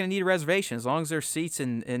 Because you're not going to need a reservation. As long as there's seats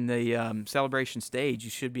in the celebration stage, you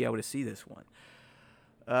should be able to see this one.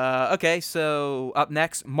 Okay, so up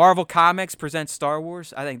next, Marvel Comics presents Star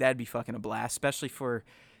Wars. I think that'd be fucking a blast, especially for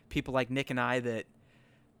people like Nick and I that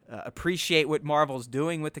appreciate what Marvel's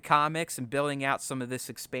doing with the comics and building out some of this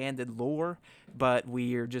expanded lore, but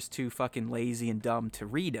we are just too fucking lazy and dumb to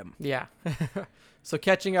read them. Yeah. So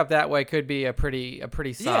catching up that way could be a pretty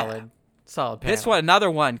solid panel.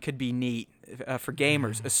 Another one could be neat for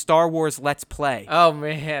gamers. A Star Wars Let's Play. Oh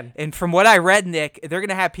man! And from what I read, Nick, they're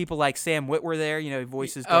gonna have people like Sam Witwer there. He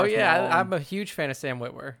voices. Darth Maul. I'm a huge fan of Sam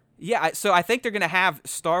Witwer. Yeah, so I think they're gonna have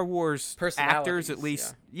Star Wars actors at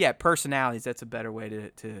least. Yeah, personalities. That's a better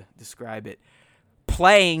way to describe it.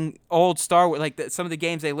 Playing old Star Wars, like some of the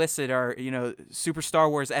games they listed are Super Star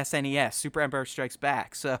Wars SNES, Super Empire Strikes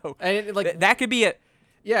Back. So and that could be a.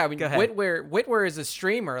 Yeah, I mean, Witwer is a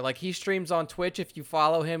streamer. Like, he streams on Twitch. If you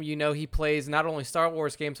follow him, he plays not only Star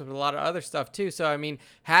Wars games, but a lot of other stuff, too. So, I mean,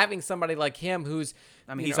 having somebody like him who's...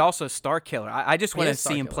 he's also Star Killer. I just want to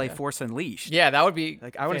see him play Force Unleashed. Yeah, that would be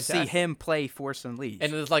I want to see him play Force Unleashed.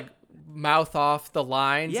 And it's mouth off the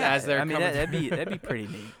lines as they're coming. That'd be pretty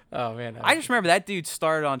neat. Oh, man. I just remember that dude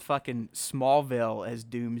started on fucking Smallville as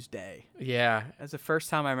Doomsday. Yeah. That's the first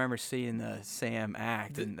time I remember seeing the Sam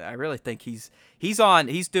act, and I really think he's doing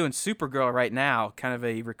Supergirl right now, kind of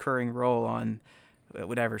a recurring role on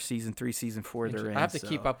whatever season 3, season 4 they're in. I have to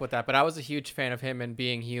keep up with that, but I was a huge fan of him in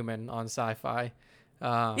Being Human on Sci-Fi.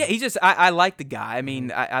 I like the guy. I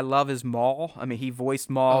mean, I love his Maul. I mean, he voiced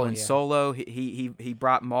Maul in Solo. He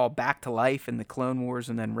brought Maul back to life in the Clone Wars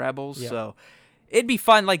and then Rebels. Yeah. So it'd be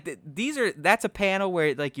fun. Like that's a panel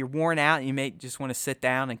where like you're worn out and you may just want to sit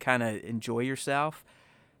down and kind of enjoy yourself.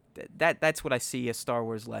 That's what I see as Star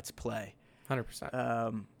Wars Let's Play.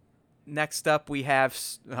 100%. Next up we have.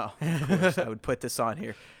 Oh, of course I would put this on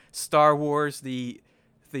here. Star Wars: The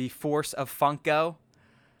Force of Funko.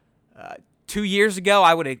 2 years ago,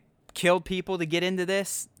 I would have killed people to get into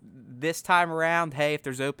this. This time around, hey, if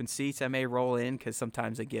there's open seats, I may roll in because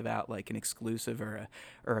sometimes they give out like an exclusive or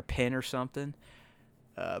a pin or something.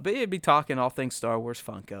 But it'd be talking all things Star Wars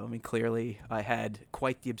Funko. I mean, clearly I had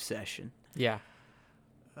quite the obsession. Yeah.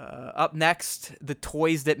 Up next, the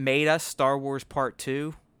toys that made us, Star Wars Part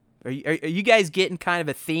 2. Are you guys getting kind of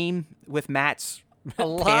a theme with Matt's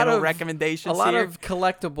recommendations? A lot here? of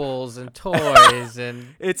collectibles and toys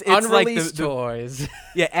and it's unreleased like toys.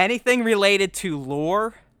 Yeah, anything related to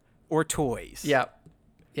lore or toys. Yep.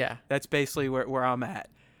 Yeah. That's basically where I'm at.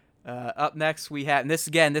 Up next, we have, and this is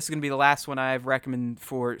going to be the last one I've recommended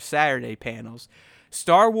for Saturday panels,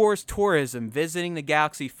 Star Wars Tourism, visiting the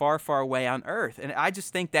galaxy far, far away on Earth. And I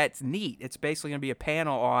just think that's neat. It's basically going to be a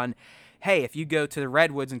panel on, hey, if you go to the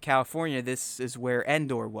Redwoods in California, this is where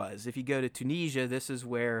Endor was. If you go to Tunisia, this is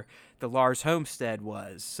where the Lars homestead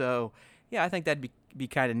was. So, yeah, I think that'd be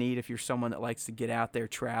kind of neat if you're someone that likes to get out there,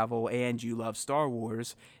 travel, and you love Star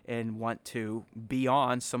Wars and want to be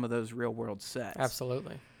on some of those real-world sets.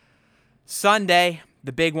 Absolutely. Sunday,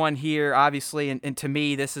 the big one here, obviously, and to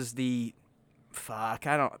me, this is the...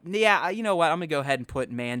 you know what? I'm going to go ahead and put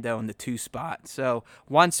Mando in the 2 spot. So,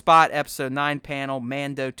 1 spot, Episode 9 panel,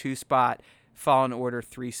 Mando 2 spot, Fallen Order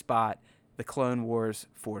 3 spot, The Clone Wars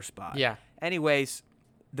 4 spot. Yeah. Anyways,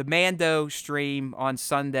 the Mando stream on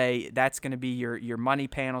Sunday, that's going to be your money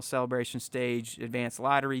panel celebration stage, advanced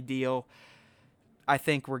lottery deal. I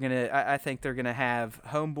think I think they're gonna have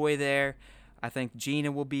Homeboy there. I think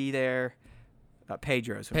Gina will be there.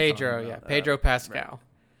 Pedro, Pedro Pascal. Right.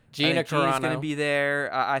 Gina Gina's Carano. going to be there.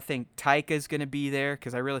 I think Taika's going to be there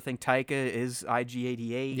because I really think Taika is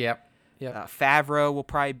IG-88. Yep. Favreau will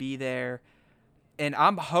probably be there. And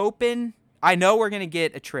I'm hoping, I know we're going to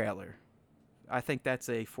get a trailer. I think that's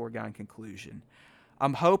a foregone conclusion.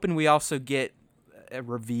 I'm hoping we also get a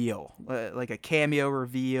reveal, like a cameo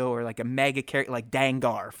reveal or like a mega character, like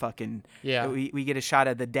Dangar. We get a shot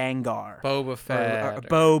of the Dangar. Boba Fett. Or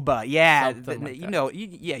Boba. Yeah. Like you know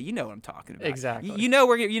what I'm talking about. Exactly.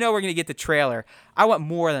 We're gonna get the trailer. I want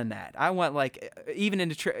more than that. I want like even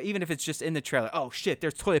if it's just in the trailer. Oh shit,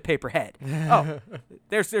 there's toilet paper head. Oh,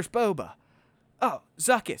 there's Boba. Oh,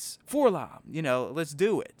 Zuckuss, Forlom. Let's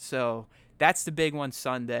do it. So that's the big one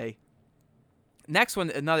Sunday. Next one,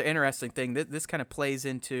 another interesting thing. This kind of plays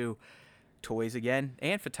into toys again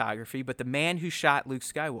and photography, but the man who shot Luke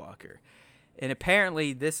Skywalker. And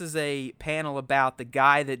apparently this is a panel about the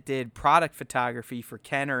guy that did product photography for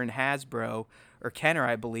Kenner and Hasbro, or Kenner,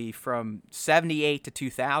 I believe, from 78 to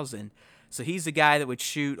 2000. So he's the guy that would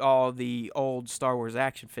shoot all the old Star Wars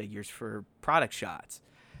action figures for product shots.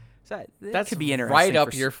 So that could be interesting. Right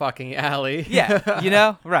up your fucking alley.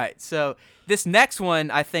 Yeah, right. So this next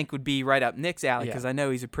one I think would be right up Nick's alley because I know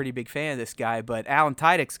he's a pretty big fan of this guy. But Alan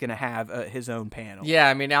Tudyk's going to have his own panel. Yeah,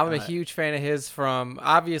 I mean, I'm a huge fan of his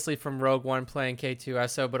obviously from Rogue One playing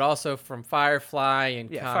K2SO, but also from Firefly and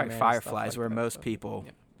Common, Firefly is like where that. most people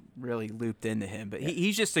really looped into him. But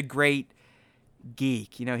he's just a great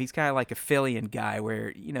geek. He's kind of like a Fillion guy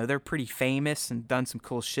where, they're pretty famous and done some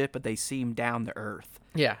cool shit, but they seem down to earth.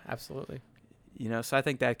 Yeah, absolutely. So I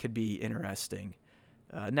think that could be interesting.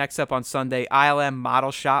 Next up on Sunday, ILM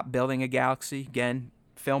Model Shop building a galaxy. Again,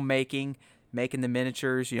 filmmaking, making the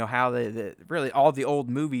miniatures. How the really all the old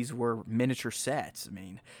movies were miniature sets. I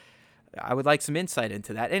mean, I would like some insight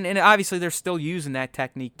into that. And obviously they're still using that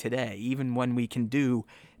technique today, even when we can do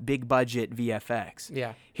big budget VFX.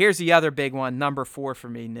 Yeah. Here's the other big one, number 4 for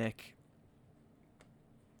me, Nick.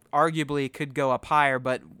 Arguably it could go up higher,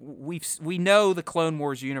 but we know the Clone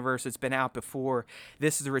Wars universe. It's been out before.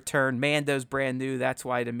 This is a return. Mando's brand new. That's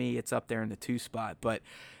why to me it's up there in the 2 spot. But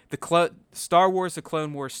the Star Wars: The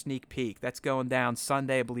Clone Wars sneak peek, that's going down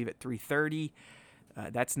Sunday, I believe at 3:30.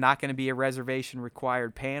 That's not going to be a reservation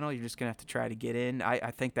required panel. You're just going to have to try to get in. I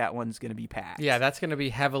think that one's going to be packed. Yeah, that's going to be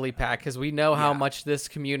heavily packed because we know how much this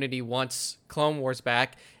community wants Clone Wars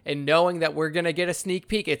back. And knowing that we're going to get a sneak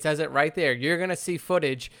peek, it says it right there. You're going to see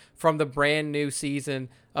footage from the brand new season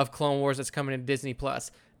of Clone Wars that's coming to Disney+.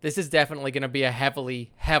 This is definitely going to be a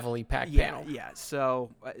heavily, heavily packed panel. Yeah, so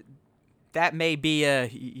that may be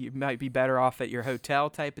you might be better off at your hotel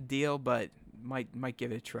type of deal, but might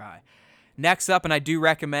give it a try. Next up, and I do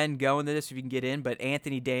recommend going to this if you can get in, but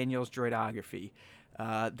Anthony Daniels Droidography.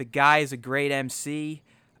 The guy is a great MC.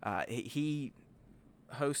 He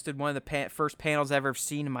hosted one of the first panels I've ever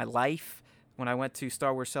seen in my life when I went to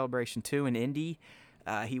Star Wars Celebration 2 in Indy.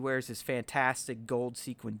 He wears his fantastic gold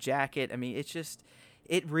sequin jacket. I mean,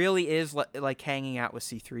 it really is like hanging out with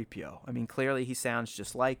C-3PO. I mean, clearly he sounds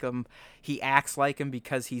just like him. He acts like him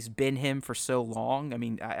because he's been him for so long. I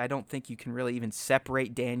mean, I don't think you can really even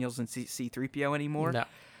separate Daniels and C-3PO anymore. No.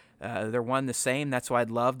 They're one the same. That's why I'd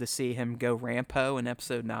love to see him go Rampo in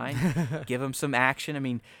Episode 9. Give him some action. I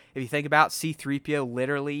mean, if you think about C-3PO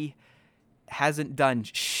literally hasn't done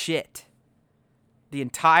shit.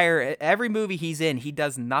 Every movie he's in, he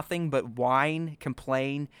does nothing but whine,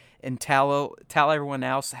 complain, and tell everyone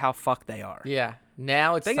else how fucked they are. Yeah.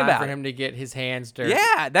 Now it's time for him to get his hands dirty.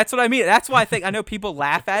 Yeah, that's what I mean. That's why I know people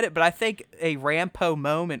laugh at it, but I think a Rampo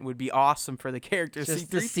moment would be awesome for the character just C-3PO.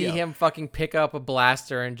 To see him fucking pick up a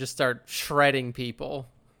blaster and just start shredding people.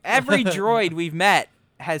 Every droid we've met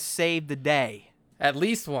has saved the day. At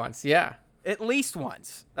least once, yeah. At least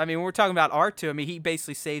once. I mean, when we're talking about R2, I mean, he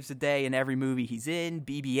basically saves the day in every movie he's in.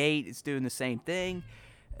 BB-8 is doing the same thing.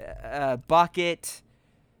 Bucket.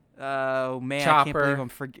 Oh, man, Chopper. I can't believe I'm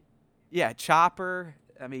forgetting. Yeah, Chopper.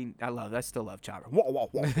 I mean, I still love Chopper. Whoa, whoa,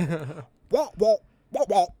 whoa. Whoa, whoa, whoa,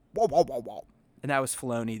 whoa, whoa, whoa, whoa, whoa. And that was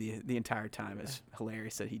Filoni the entire time. It's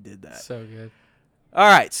hilarious that he did that. So good. All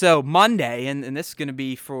right, so Monday, and this is going to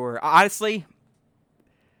be for, honestly,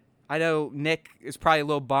 I know Nick is probably a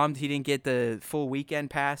little bummed he didn't get the full weekend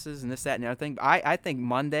passes and this, that, and the other thing. But I think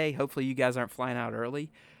Monday, hopefully you guys aren't flying out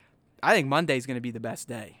early. I think Monday is going to be the best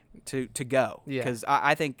day to go. Yeah. Because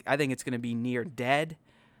I think it's going to be near dead.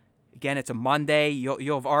 Again, it's a Monday. You'll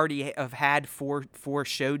have already have had four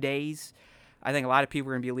show days. I think a lot of people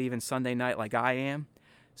are going to be leaving Sunday night like I am.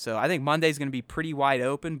 So I think Monday's going to be pretty wide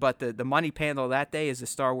open. But the money panel that day is the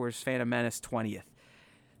Star Wars Phantom Menace 20th.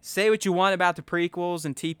 say what you want about the prequels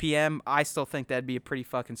and TPM. I still think that'd be a pretty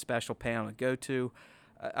fucking special panel to go to.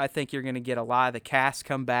 I think you're going to get a lot of the cast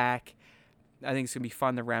come back. I think it's going to be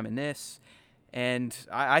fun to reminisce. And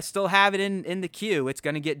I still have it in the queue. It's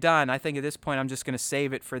going to get done. I think at this point I'm just going to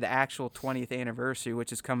save it for the actual 20th anniversary,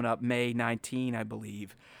 which is coming up May 19, I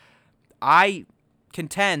believe. I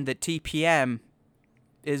contend that TPM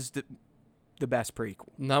is the best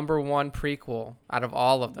prequel. Number one prequel out of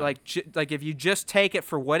all of them. Like if you just take it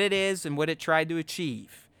for what it is and what it tried to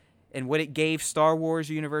achieve and what it gave Star Wars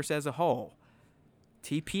universe as a whole,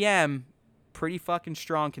 TPM, pretty fucking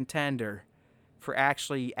strong contender for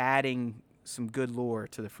actually adding some good lore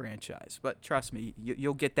to the franchise. But trust me,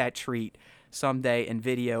 you'll get that treat someday in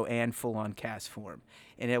video and full-on cast form,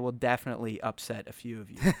 and it will definitely upset a few of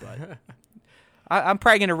you. But I'm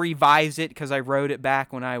probably going to revise it because I wrote it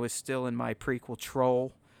back when I was still in my prequel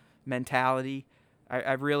troll mentality.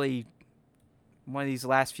 I really, one of these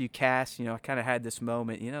last few casts, I kind of had this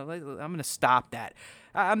moment, I'm going to stop that.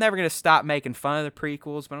 I'm never going to stop making fun of the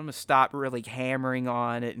prequels, but I'm going to stop really hammering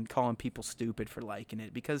on it and calling people stupid for liking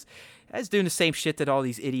it, because that's doing the same shit that all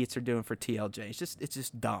these idiots are doing for TLJ. It's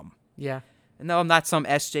just dumb. Yeah. And no, I'm not some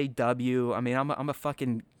SJW. I mean, I'm a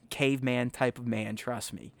fucking caveman type of man,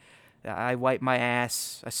 trust me. I wipe my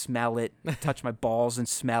ass, I smell it, I touch my balls and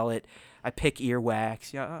smell it. I pick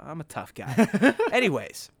earwax. I'm a tough guy.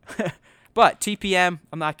 Anyways, but TPM,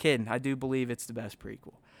 I'm not kidding. I do believe it's the best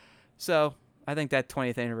prequel. So I think that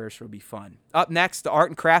 20th anniversary will be fun. Up next, the art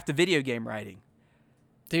and craft of video game writing.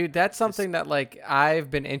 Dude, that's something that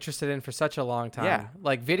I've been interested in for such a long time.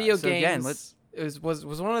 Yeah. Video games was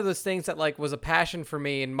one of those things that was a passion for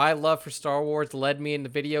me, and my love for Star Wars led me into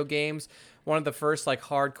video games. One of the first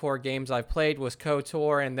hardcore games I've played was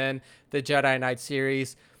KOTOR, and then the Jedi Knight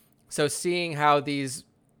series. So seeing how these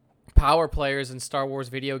power players in Star Wars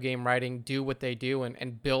video game writing do what they do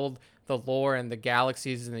and build the lore and the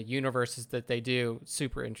galaxies and the universes that they do,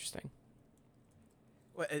 super interesting.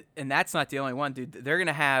 And that's not the only one, dude. They're going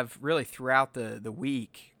to have, really throughout the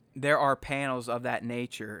week, there are panels of that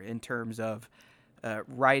nature in terms of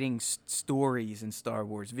writing stories in Star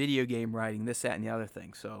Wars, video game writing, this, that, and the other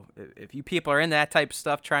thing. So if you people are into that type of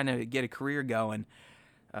stuff, trying to get a career going,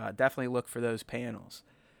 definitely look for those panels.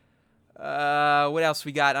 What else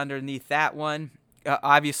we got underneath that one?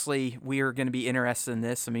 Obviously, we are going to be interested in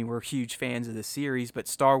this. I mean, we're huge fans of the series, but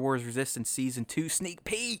Star Wars Resistance Season 2 sneak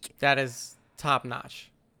peek. That is top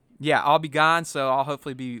notch. Yeah, I'll be gone, so I'll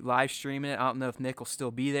hopefully be live streaming it. I don't know if Nick will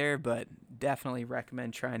still be there, but definitely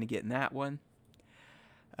recommend trying to get in that one.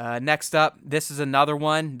 Next up, this is another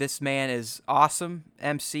one. This man is awesome,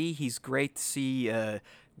 MC. He's great to see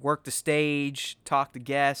work the stage, talk to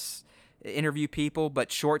guests, interview people,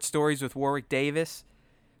 but short stories with Warwick Davis.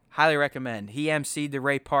 Highly recommend. He emceed the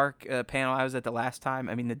Ray Park panel I was at the last time.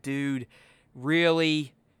 I mean, the dude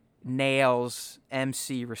really nails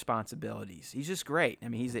MC responsibilities. He's just great. I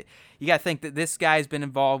mean, you got to think that this guy's been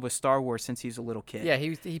involved with Star Wars since he was a little kid. Yeah,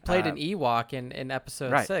 he played an Ewok in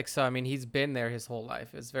episode 6. So, I mean, he's been there his whole life.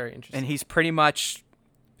 It's very interesting. And he's pretty much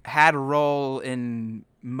had a role in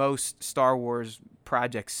most Star Wars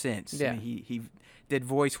projects since. Yeah. I mean, he did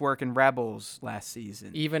voice work in Rebels last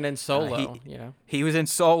season. Even in Solo, He was in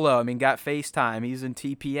Solo. I mean, got FaceTime. He's in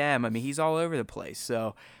TPM. I mean, he's all over the place.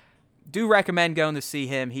 So do recommend going to see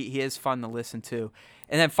him. He is fun to listen to.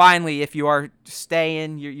 And then finally, if you are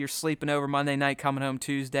staying, you're sleeping over Monday night, coming home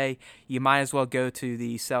Tuesday, you might as well go to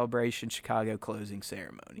the Celebration Chicago closing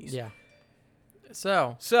ceremonies. Yeah.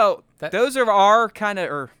 So those are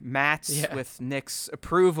our Matt's with Nick's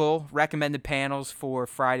approval recommended panels for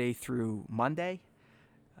Friday through Monday.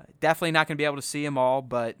 Definitely not going to be able to see them all,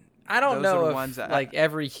 but I don't know if ones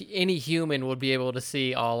any human would be able to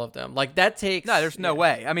see all of them. That takes there's no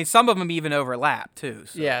way. I mean, some of them even overlap too.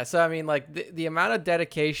 So. Yeah, so I mean, the amount of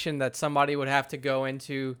dedication that somebody would have to go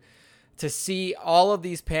into to see all of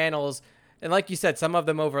these panels, and like you said, some of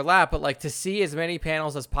them overlap, but to see as many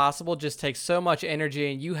panels as possible just takes so much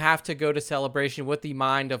energy, and you have to go to Celebration with the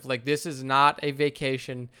mind of this is not a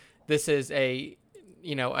vacation, this is a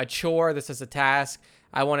chore, this is a task.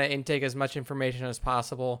 I want to intake as much information as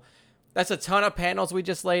possible. That's a ton of panels we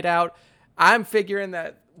just laid out. I'm figuring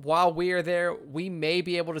that while we are there, we may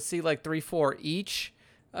be able to see 3-4 each.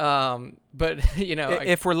 But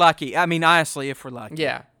if we're lucky. I mean, honestly, if we're lucky.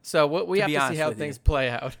 Yeah. So we have to see how things play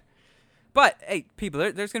out. But hey, people,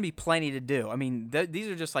 there's going to be plenty to do. I mean, these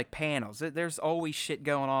are just panels. There's always shit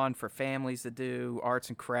going on for families to do, arts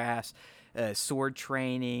and crafts, sword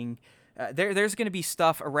training. There's going to be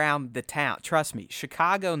stuff around the town. Trust me,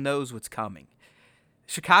 Chicago knows what's coming.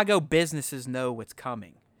 Chicago businesses know what's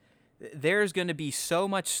coming. there's going to be so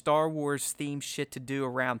much Star Wars themed shit to do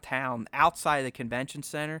around town outside of the convention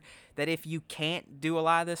center that if you can't do a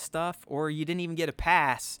lot of this stuff or you didn't even get a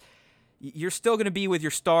pass, you're still going to be with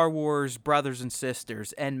your Star Wars brothers and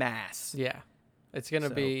sisters en masse. Yeah. It's going to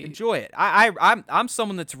be... Enjoy it. I'm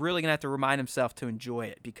someone that's really going to have to remind himself to enjoy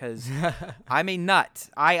it because I'm a nut.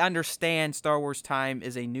 I understand Star Wars Time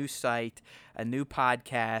is a new site, a new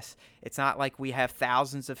podcast. It's not like we have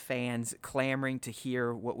thousands of fans clamoring to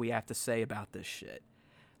hear what we have to say about this shit.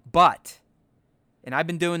 But, and I've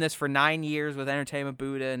been doing this for 9 years with Entertainment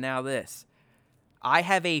Buddha and now this, I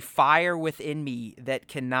have a fire within me that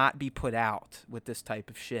cannot be put out with this type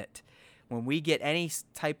of shit. When we get any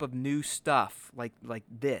type of new stuff like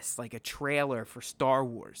this, like a trailer for Star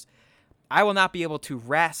Wars, I will not be able to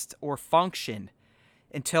rest or function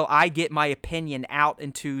until I get my opinion out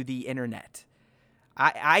into the internet.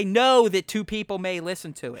 I know that 2 people may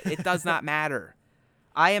listen to it. It does not matter.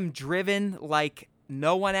 I am driven like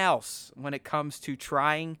no one else when it comes to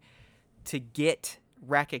trying to get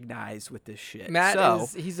recognized with this shit.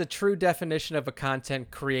 He's a true definition of a content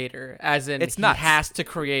creator, as in he has to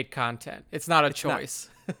create content. It's not a choice.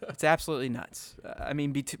 It's absolutely nuts. I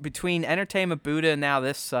mean, between Entertainment Buddha and now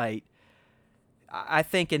this site, I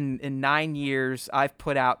think in 9 years, I've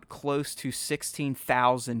put out close to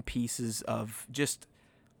 16,000 pieces of just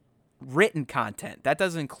written content. That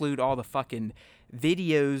doesn't include all the fucking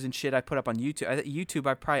videos and shit I put up on YouTube.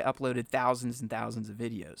 I probably uploaded thousands and thousands of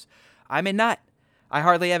videos. I'm a nut. I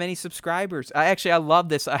hardly have any subscribers. I love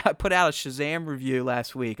this. I put out a Shazam review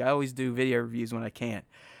last week. I always do video reviews when I can.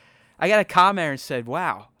 I got a commenter and said,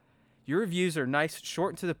 wow, your reviews are nice,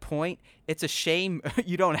 short and to the point. It's a shame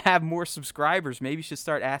you don't have more subscribers. Maybe you should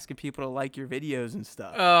start asking people to like your videos and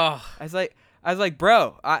stuff. Oh. I was like,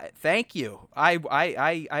 bro, thank you. I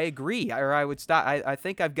agree. Or I would stop. I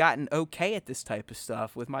think I've gotten okay at this type of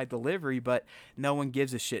stuff with my delivery, but no one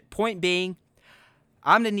gives a shit. Point being,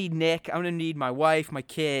 I'm going to need Nick, I'm going to need my wife, my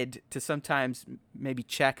kid to sometimes maybe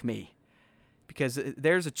check me because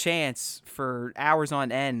there's a chance for hours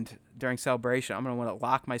on end during Celebration, I'm going to want to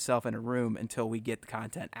lock myself in a room until we get the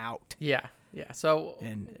content out. Yeah. So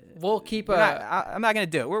we'll keep I'm not going to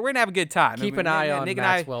do it. We're going to have a good time. Keep an eye on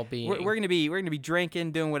Matt's well-being. We're going to be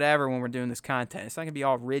drinking, doing whatever when we're doing this content. It's not going to be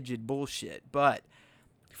all rigid bullshit, but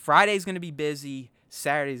Friday's going to be busy.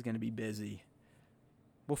 Saturday's going to be busy.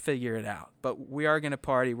 We'll figure it out. But we are going to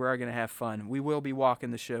party. We are going to have fun. We will be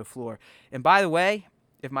walking the show floor. And by the way,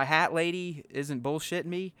 if my hat lady isn't bullshitting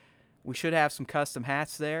me, we should have some custom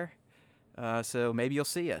hats there. So maybe you'll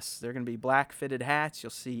see us. They're going to be black fitted hats. You'll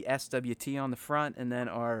see SWT on the front and then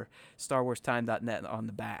our StarWarsTime.net on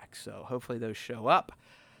the back. So hopefully those show up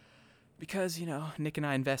because, Nick and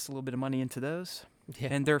I invest a little bit of money into those. Yeah.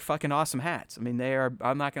 And they're fucking awesome hats. I mean, they are,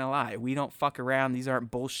 I'm not going to lie. We don't fuck around. These aren't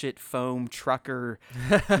bullshit foam trucker,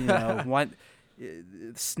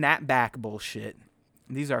 snapback bullshit.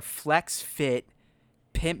 These are flex fit,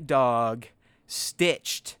 pimp dog,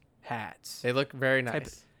 stitched hats. They look very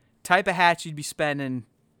nice. Type of hats you'd be spending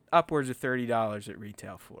upwards of $30 at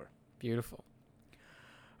retail for. Beautiful.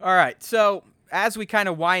 All right. So as we kind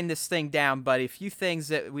of wind this thing down, buddy, a few things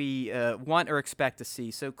that we want or expect to see.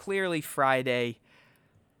 So clearly Friday,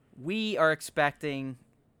 we are expecting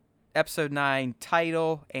Episode 9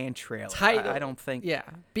 title and trailer. I don't think... Yeah.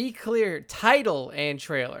 Be clear. Title and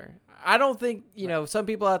trailer. I don't think, some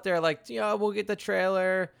people out there are like, we'll get the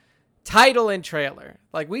trailer... Title and trailer.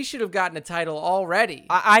 Like, we should have gotten a title already.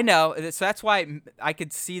 I know. So that's why I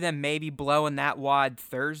could see them maybe blowing that wad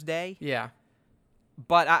Thursday. Yeah.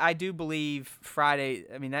 But I do believe Friday,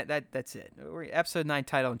 I mean, that's it. Episode 9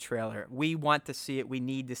 title and trailer. We want to see it. We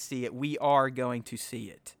need to see it. We are going to see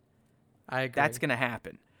it. I agree. That's going to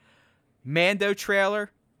happen. Mando trailer,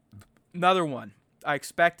 another one. I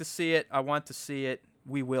expect to see it. I want to see it.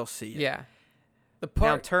 We will see it. Yeah.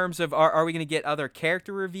 Now, in terms of are we going to get other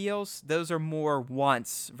character reveals, those are more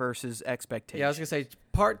wants versus expectations. Yeah, I was going to say,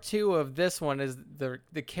 part 2 of this one is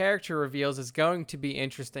the character reveals is going to be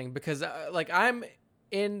interesting because, I'm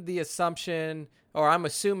in the assumption, or I'm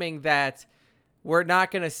assuming that we're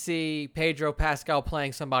not going to see Pedro Pascal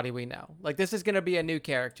playing somebody we know. Like, this is going to be a new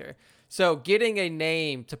character. So getting a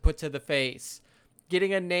name to put to the face,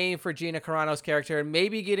 getting a name for Gina Carano's character, and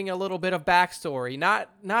maybe getting a little bit of backstory. Not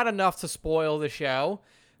enough to spoil the show,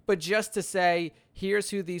 but just to say, here's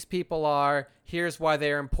who these people are, here's why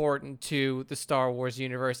they're important to the Star Wars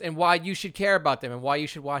universe, and why you should care about them, and why you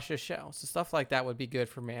should watch this show. So stuff like that would be good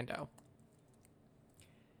for Mando.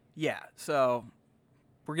 Yeah, so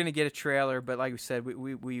we're going to get a trailer, but like we said,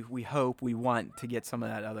 we hope, we want to get some of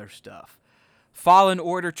that other stuff. Fallen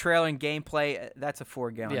Order trailer and gameplay, that's a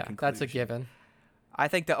foregone conclusion. That's a given. I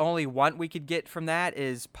think the only want we could get from that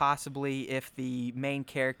is possibly if the main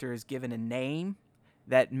character is given a name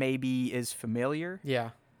that maybe is familiar. Yeah.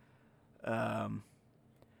 I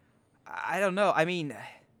don't know. I mean,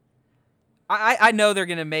 I know they're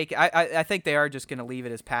gonna make. I think they are just gonna leave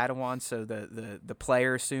it as Padawan, so the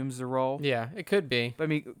player assumes the role. Yeah, it could be. But I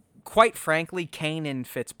mean, quite frankly, Kanan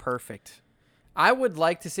fits perfect. I would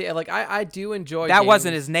like to see like I do enjoy That games.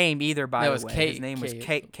 wasn't his name either, by No, the it was way. His name was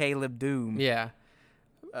Caleb Doom. Yeah.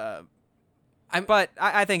 But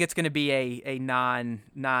I think it's going to be a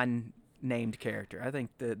non-named character. I think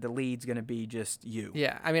the lead's going to be just you.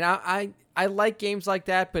 Yeah. I mean, I like games like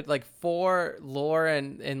that, but like for lore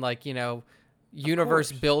and like, you know,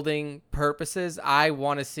 universe building purposes, I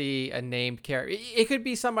want to see a named character. It could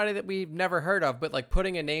be somebody that we've never heard of, but like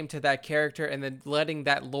putting a name to that character and then letting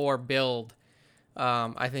that lore build,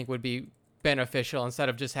 I think would be beneficial instead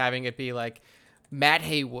of just having it be like Matt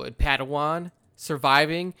Haywood, Padawan,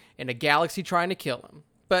 surviving in a galaxy trying to kill him.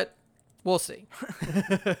 But we'll see.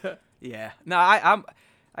 Yeah. No, I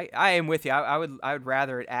am with you. I would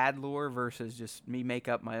rather it add lore versus just me make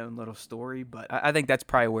up my own little story. But I think that's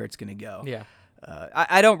probably where it's going to go. Yeah.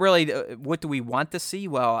 I don't really. What do we want to see?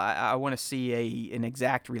 Well, I want to see an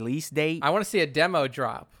exact release date. I want to see a demo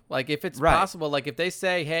drop. Like if it's possible, like if they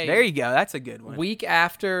say, hey, there you go. That's a good one. Week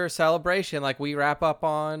after Celebration, like we wrap up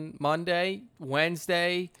on Monday,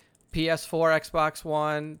 Wednesday, PS4, Xbox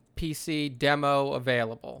One, PC demo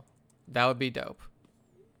available. That would be dope.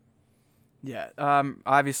 Yeah.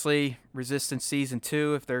 Obviously, Resistance Season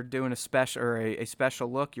 2, if they're doing a special or a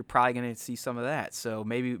special look, you're probably going to see some of that. So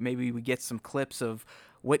maybe we get some clips of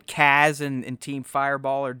what Kaz and Team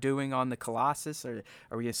Fireball are doing on the Colossus. Or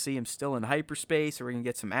are we going to see him still in hyperspace? Are we going to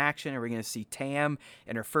get some action? Are we going to see Tam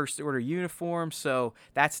in her First Order uniform? So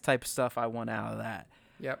that's the type of stuff I want out of that.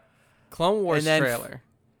 Yep. Clone Wars trailer.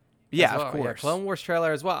 Yeah, well. of course. Yeah, Clone Wars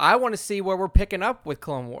trailer as well. I want to see where we're picking up with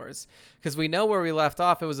Clone Wars because we know where we left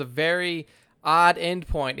off. It was a very odd end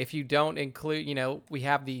point if you don't include, you know, we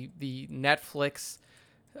have the Netflix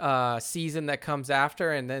season that comes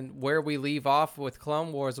after, and then where we leave off with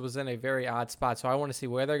Clone Wars was in a very odd spot. So I want to see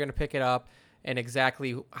where they're going to pick it up and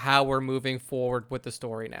exactly how we're moving forward with the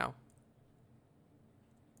story now.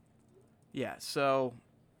 Yeah, so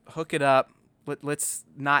hook it up. Let's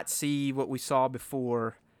not see what we saw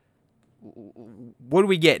before. What are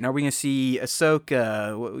we getting? Are we going to see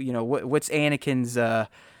Ahsoka? You know, what's Anakin's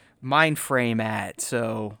mind frame at?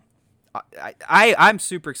 So I'm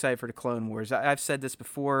super excited for the Clone Wars. I've said this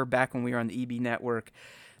before back when we were on the EB Network.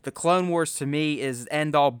 The Clone Wars to me is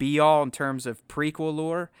end all be all in terms of prequel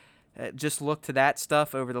lore. Just look to that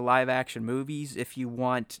stuff over the live action movies if you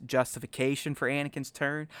want justification for Anakin's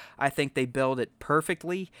turn. I think they build it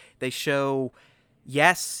perfectly. They show,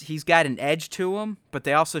 yes, he's got an edge to him, but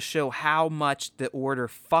they also show how much the Order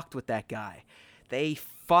fucked with that guy. They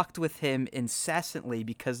fucked with him incessantly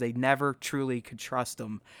because they never truly could trust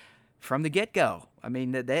him from the get-go. I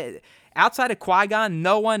mean, outside of Qui-Gon,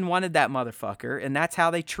 no one wanted that motherfucker, and that's how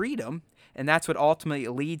they treat him, and that's what ultimately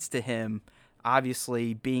leads to him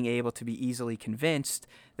obviously being able to be easily convinced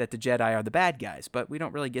that the Jedi are the bad guys. But we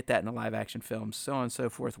don't really get that in the live-action films, so on and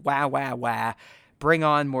so forth. Wow. Bring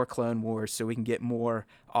on more Clone Wars so we can get more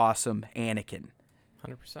awesome Anakin.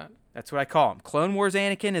 100%. That's what I call him. Clone Wars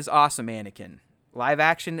Anakin is awesome Anakin.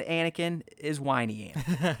 Live-action Anakin is whiny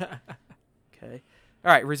Anakin. Okay.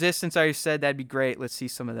 All right, Resistance, I already said that'd be great. Let's see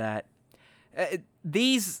some of that.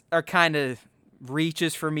 These are kind of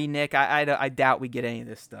reaches for me, Nick. I doubt we get any of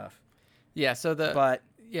this stuff. Yeah, so go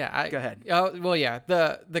ahead. Oh, well, yeah,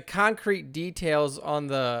 the concrete details on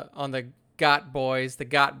the Got Boys, the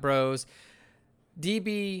Got Bros,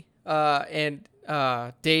 DB and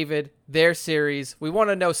David, their series. We want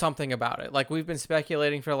to know something about it. Like we've been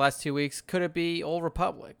speculating for the last 2 weeks. Could it be Old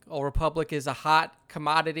Republic? Old Republic is a hot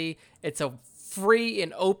commodity. It's a free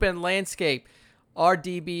and open landscape. Are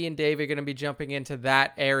DB and David going to be jumping into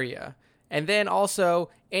that area? And then also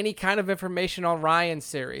any kind of information on Ryan's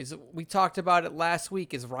series. We talked about it last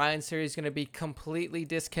week. Is Ryan's series going to be completely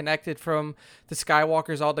disconnected from the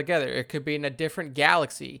Skywalkers altogether? It could be in a different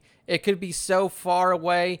galaxy. It could be so far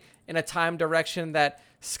away in a time direction that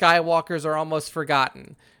Skywalkers are almost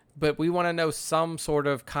forgotten. But we want to know some sort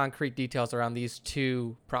of concrete details around these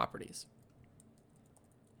two properties.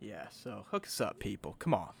 Yeah, so hook us up, people.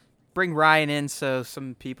 Come on. Bring Ryan in so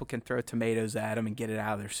some people can throw tomatoes at him and get it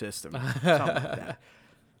out of their system. Something like that.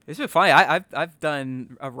 It's been funny. I've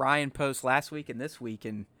done a Ryan post last week and this week,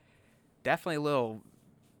 and definitely a little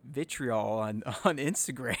vitriol on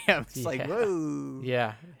Instagram. It's like, whoa.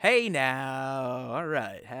 Yeah. Hey now. All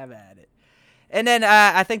right. Have at it. And then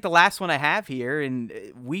I think the last one I have here, and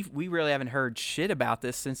we really haven't heard shit about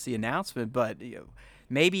this since the announcement, but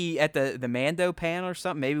maybe at the Mando panel or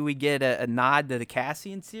something, maybe we get a nod to the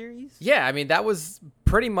Cassian series. Yeah, I mean, that was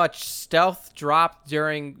pretty much stealth dropped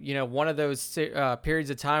during, one of those periods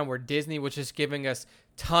of time where Disney was just giving us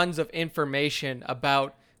tons of information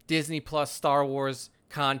about Disney Plus Star Wars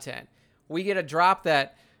content. We get a drop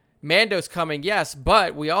that Mando's coming, yes,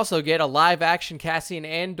 but we also get a live-action Cassian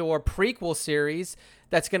Andor prequel series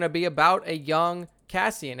that's going to be about a young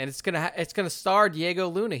Cassian, and it's gonna star Diego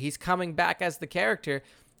Luna. He's coming back as the character.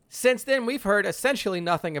 Since then, we've heard essentially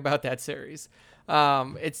nothing about that series.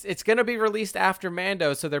 It's going to be released after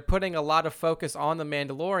Mando, so they're putting a lot of focus on the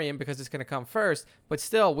Mandalorian because it's going to come first. But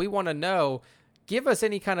still, we want to know. Give us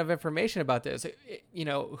any kind of information about this.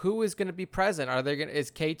 Who is going to be present?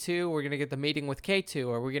 Is K2? We're going to get the meeting with K2.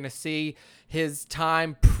 Are we going to see his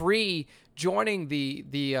time joining the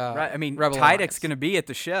right? I mean, Rebel Tydek's Alliance? going to be at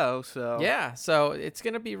the show, so Yeah, so it's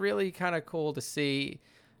going to be really kind of cool to see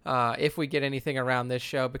if we get anything around this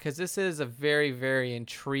show, because this is a very, very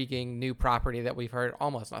intriguing new property that we've heard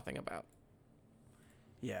almost nothing about.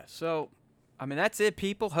 Yeah, so I mean, that's it,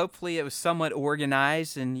 people. Hopefully it was somewhat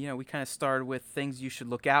organized, and, we kind of started with things you should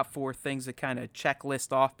look out for, things that kind of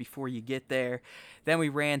checklist off before you get there. Then we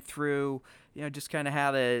ran through, just kind of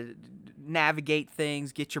how to navigate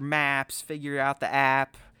things, get your maps, figure out the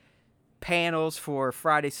app, panels for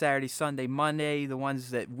Friday, Saturday, Sunday, Monday, the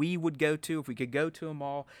ones that we would go to if we could go to them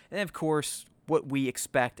all, and then, of course, what we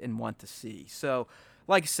expect and want to see. So,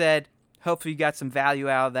 like I said, hopefully you got some value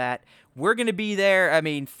out of that. We're going to be there. I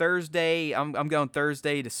mean, Thursday, I'm going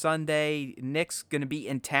Thursday to Sunday. Nick's going to be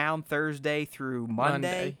in town Thursday through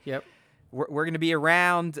Monday. Yep. We're going to be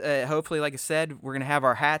around. Hopefully, like I said, we're going to have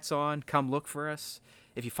our hats on. Come look for us.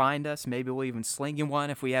 If you find us, maybe we'll even sling you one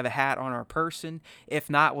if we have a hat on our person. If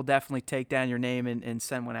not, we'll definitely take down your name and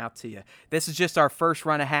send one out to you. This is just our first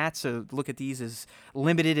run of hats, so look at these as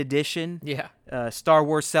limited edition. Yeah. Star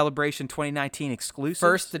Wars Celebration 2019 exclusive.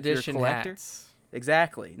 First edition hats.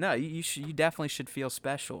 Exactly. No, you definitely should feel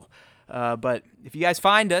special. But if you guys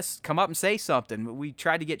find us, come up and say something. We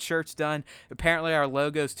tried to get shirts done. Apparently our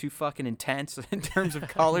logo's too fucking intense in terms of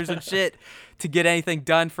colors and shit to get anything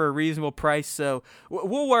done for a reasonable price. So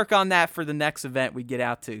we'll work on that for the next event we get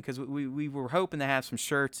out to, because we were hoping to have some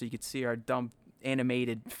shirts so you could see our dumb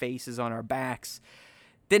animated faces on our backs.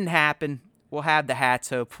 Didn't happen. We'll have the hats,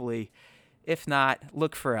 hopefully. If not,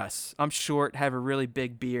 look for us. I'm short, have a really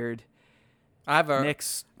big beard.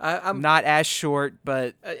 Nick's I'm not as short,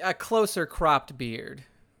 but a closer cropped beard.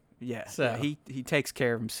 Yeah, so. Yeah, he takes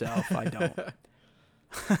care of himself. I don't.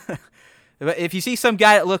 But if you see some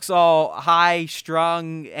guy that looks all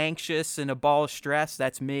high-strung, anxious, and a ball of stress,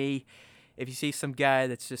 that's me. If you see some guy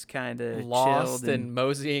that's just kind of lost and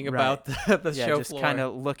moseying about the show just floor, kind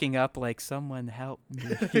of looking up like, someone help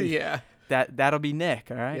me. Yeah, that'll be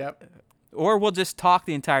Nick. All right. Yep. Or we'll just talk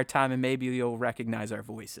the entire time, and maybe you'll recognize our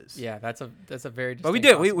voices. Yeah, that's a very distinct. But we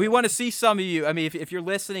do. We want to see some of you. I mean, if you're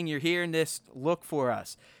listening, you're hearing this, look for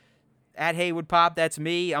us. At Haywood Pop, that's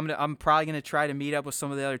me. I'm probably gonna try to meet up with some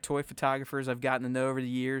of the other toy photographers I've gotten to know over the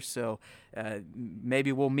years. So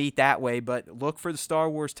maybe we'll meet that way. But look for the Star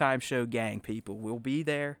Wars Time Show gang, people. We'll be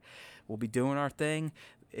there. We'll be doing our thing.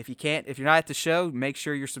 If you're not at the show, make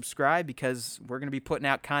sure you're subscribed, because we're gonna be putting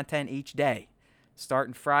out content each day.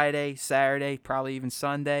 Starting Friday, Saturday, probably even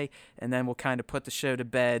Sunday, and then we'll kind of put the show to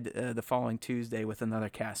bed the following Tuesday with another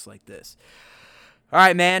cast like this. All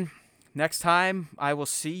right, man. Next time, I will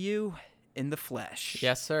see you in the flesh.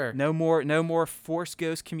 Yes, sir. No more Force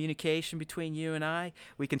Ghost communication between you and I.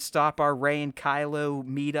 We can stop our Rey and Kylo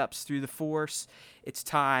meetups through the Force. It's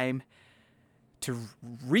time to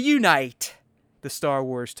reunite the Star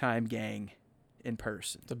Wars Time gang in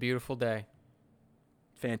person. It's a beautiful day.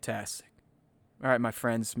 Fantastic. All right, my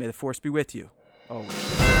friends, may the Force be with you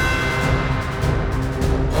always.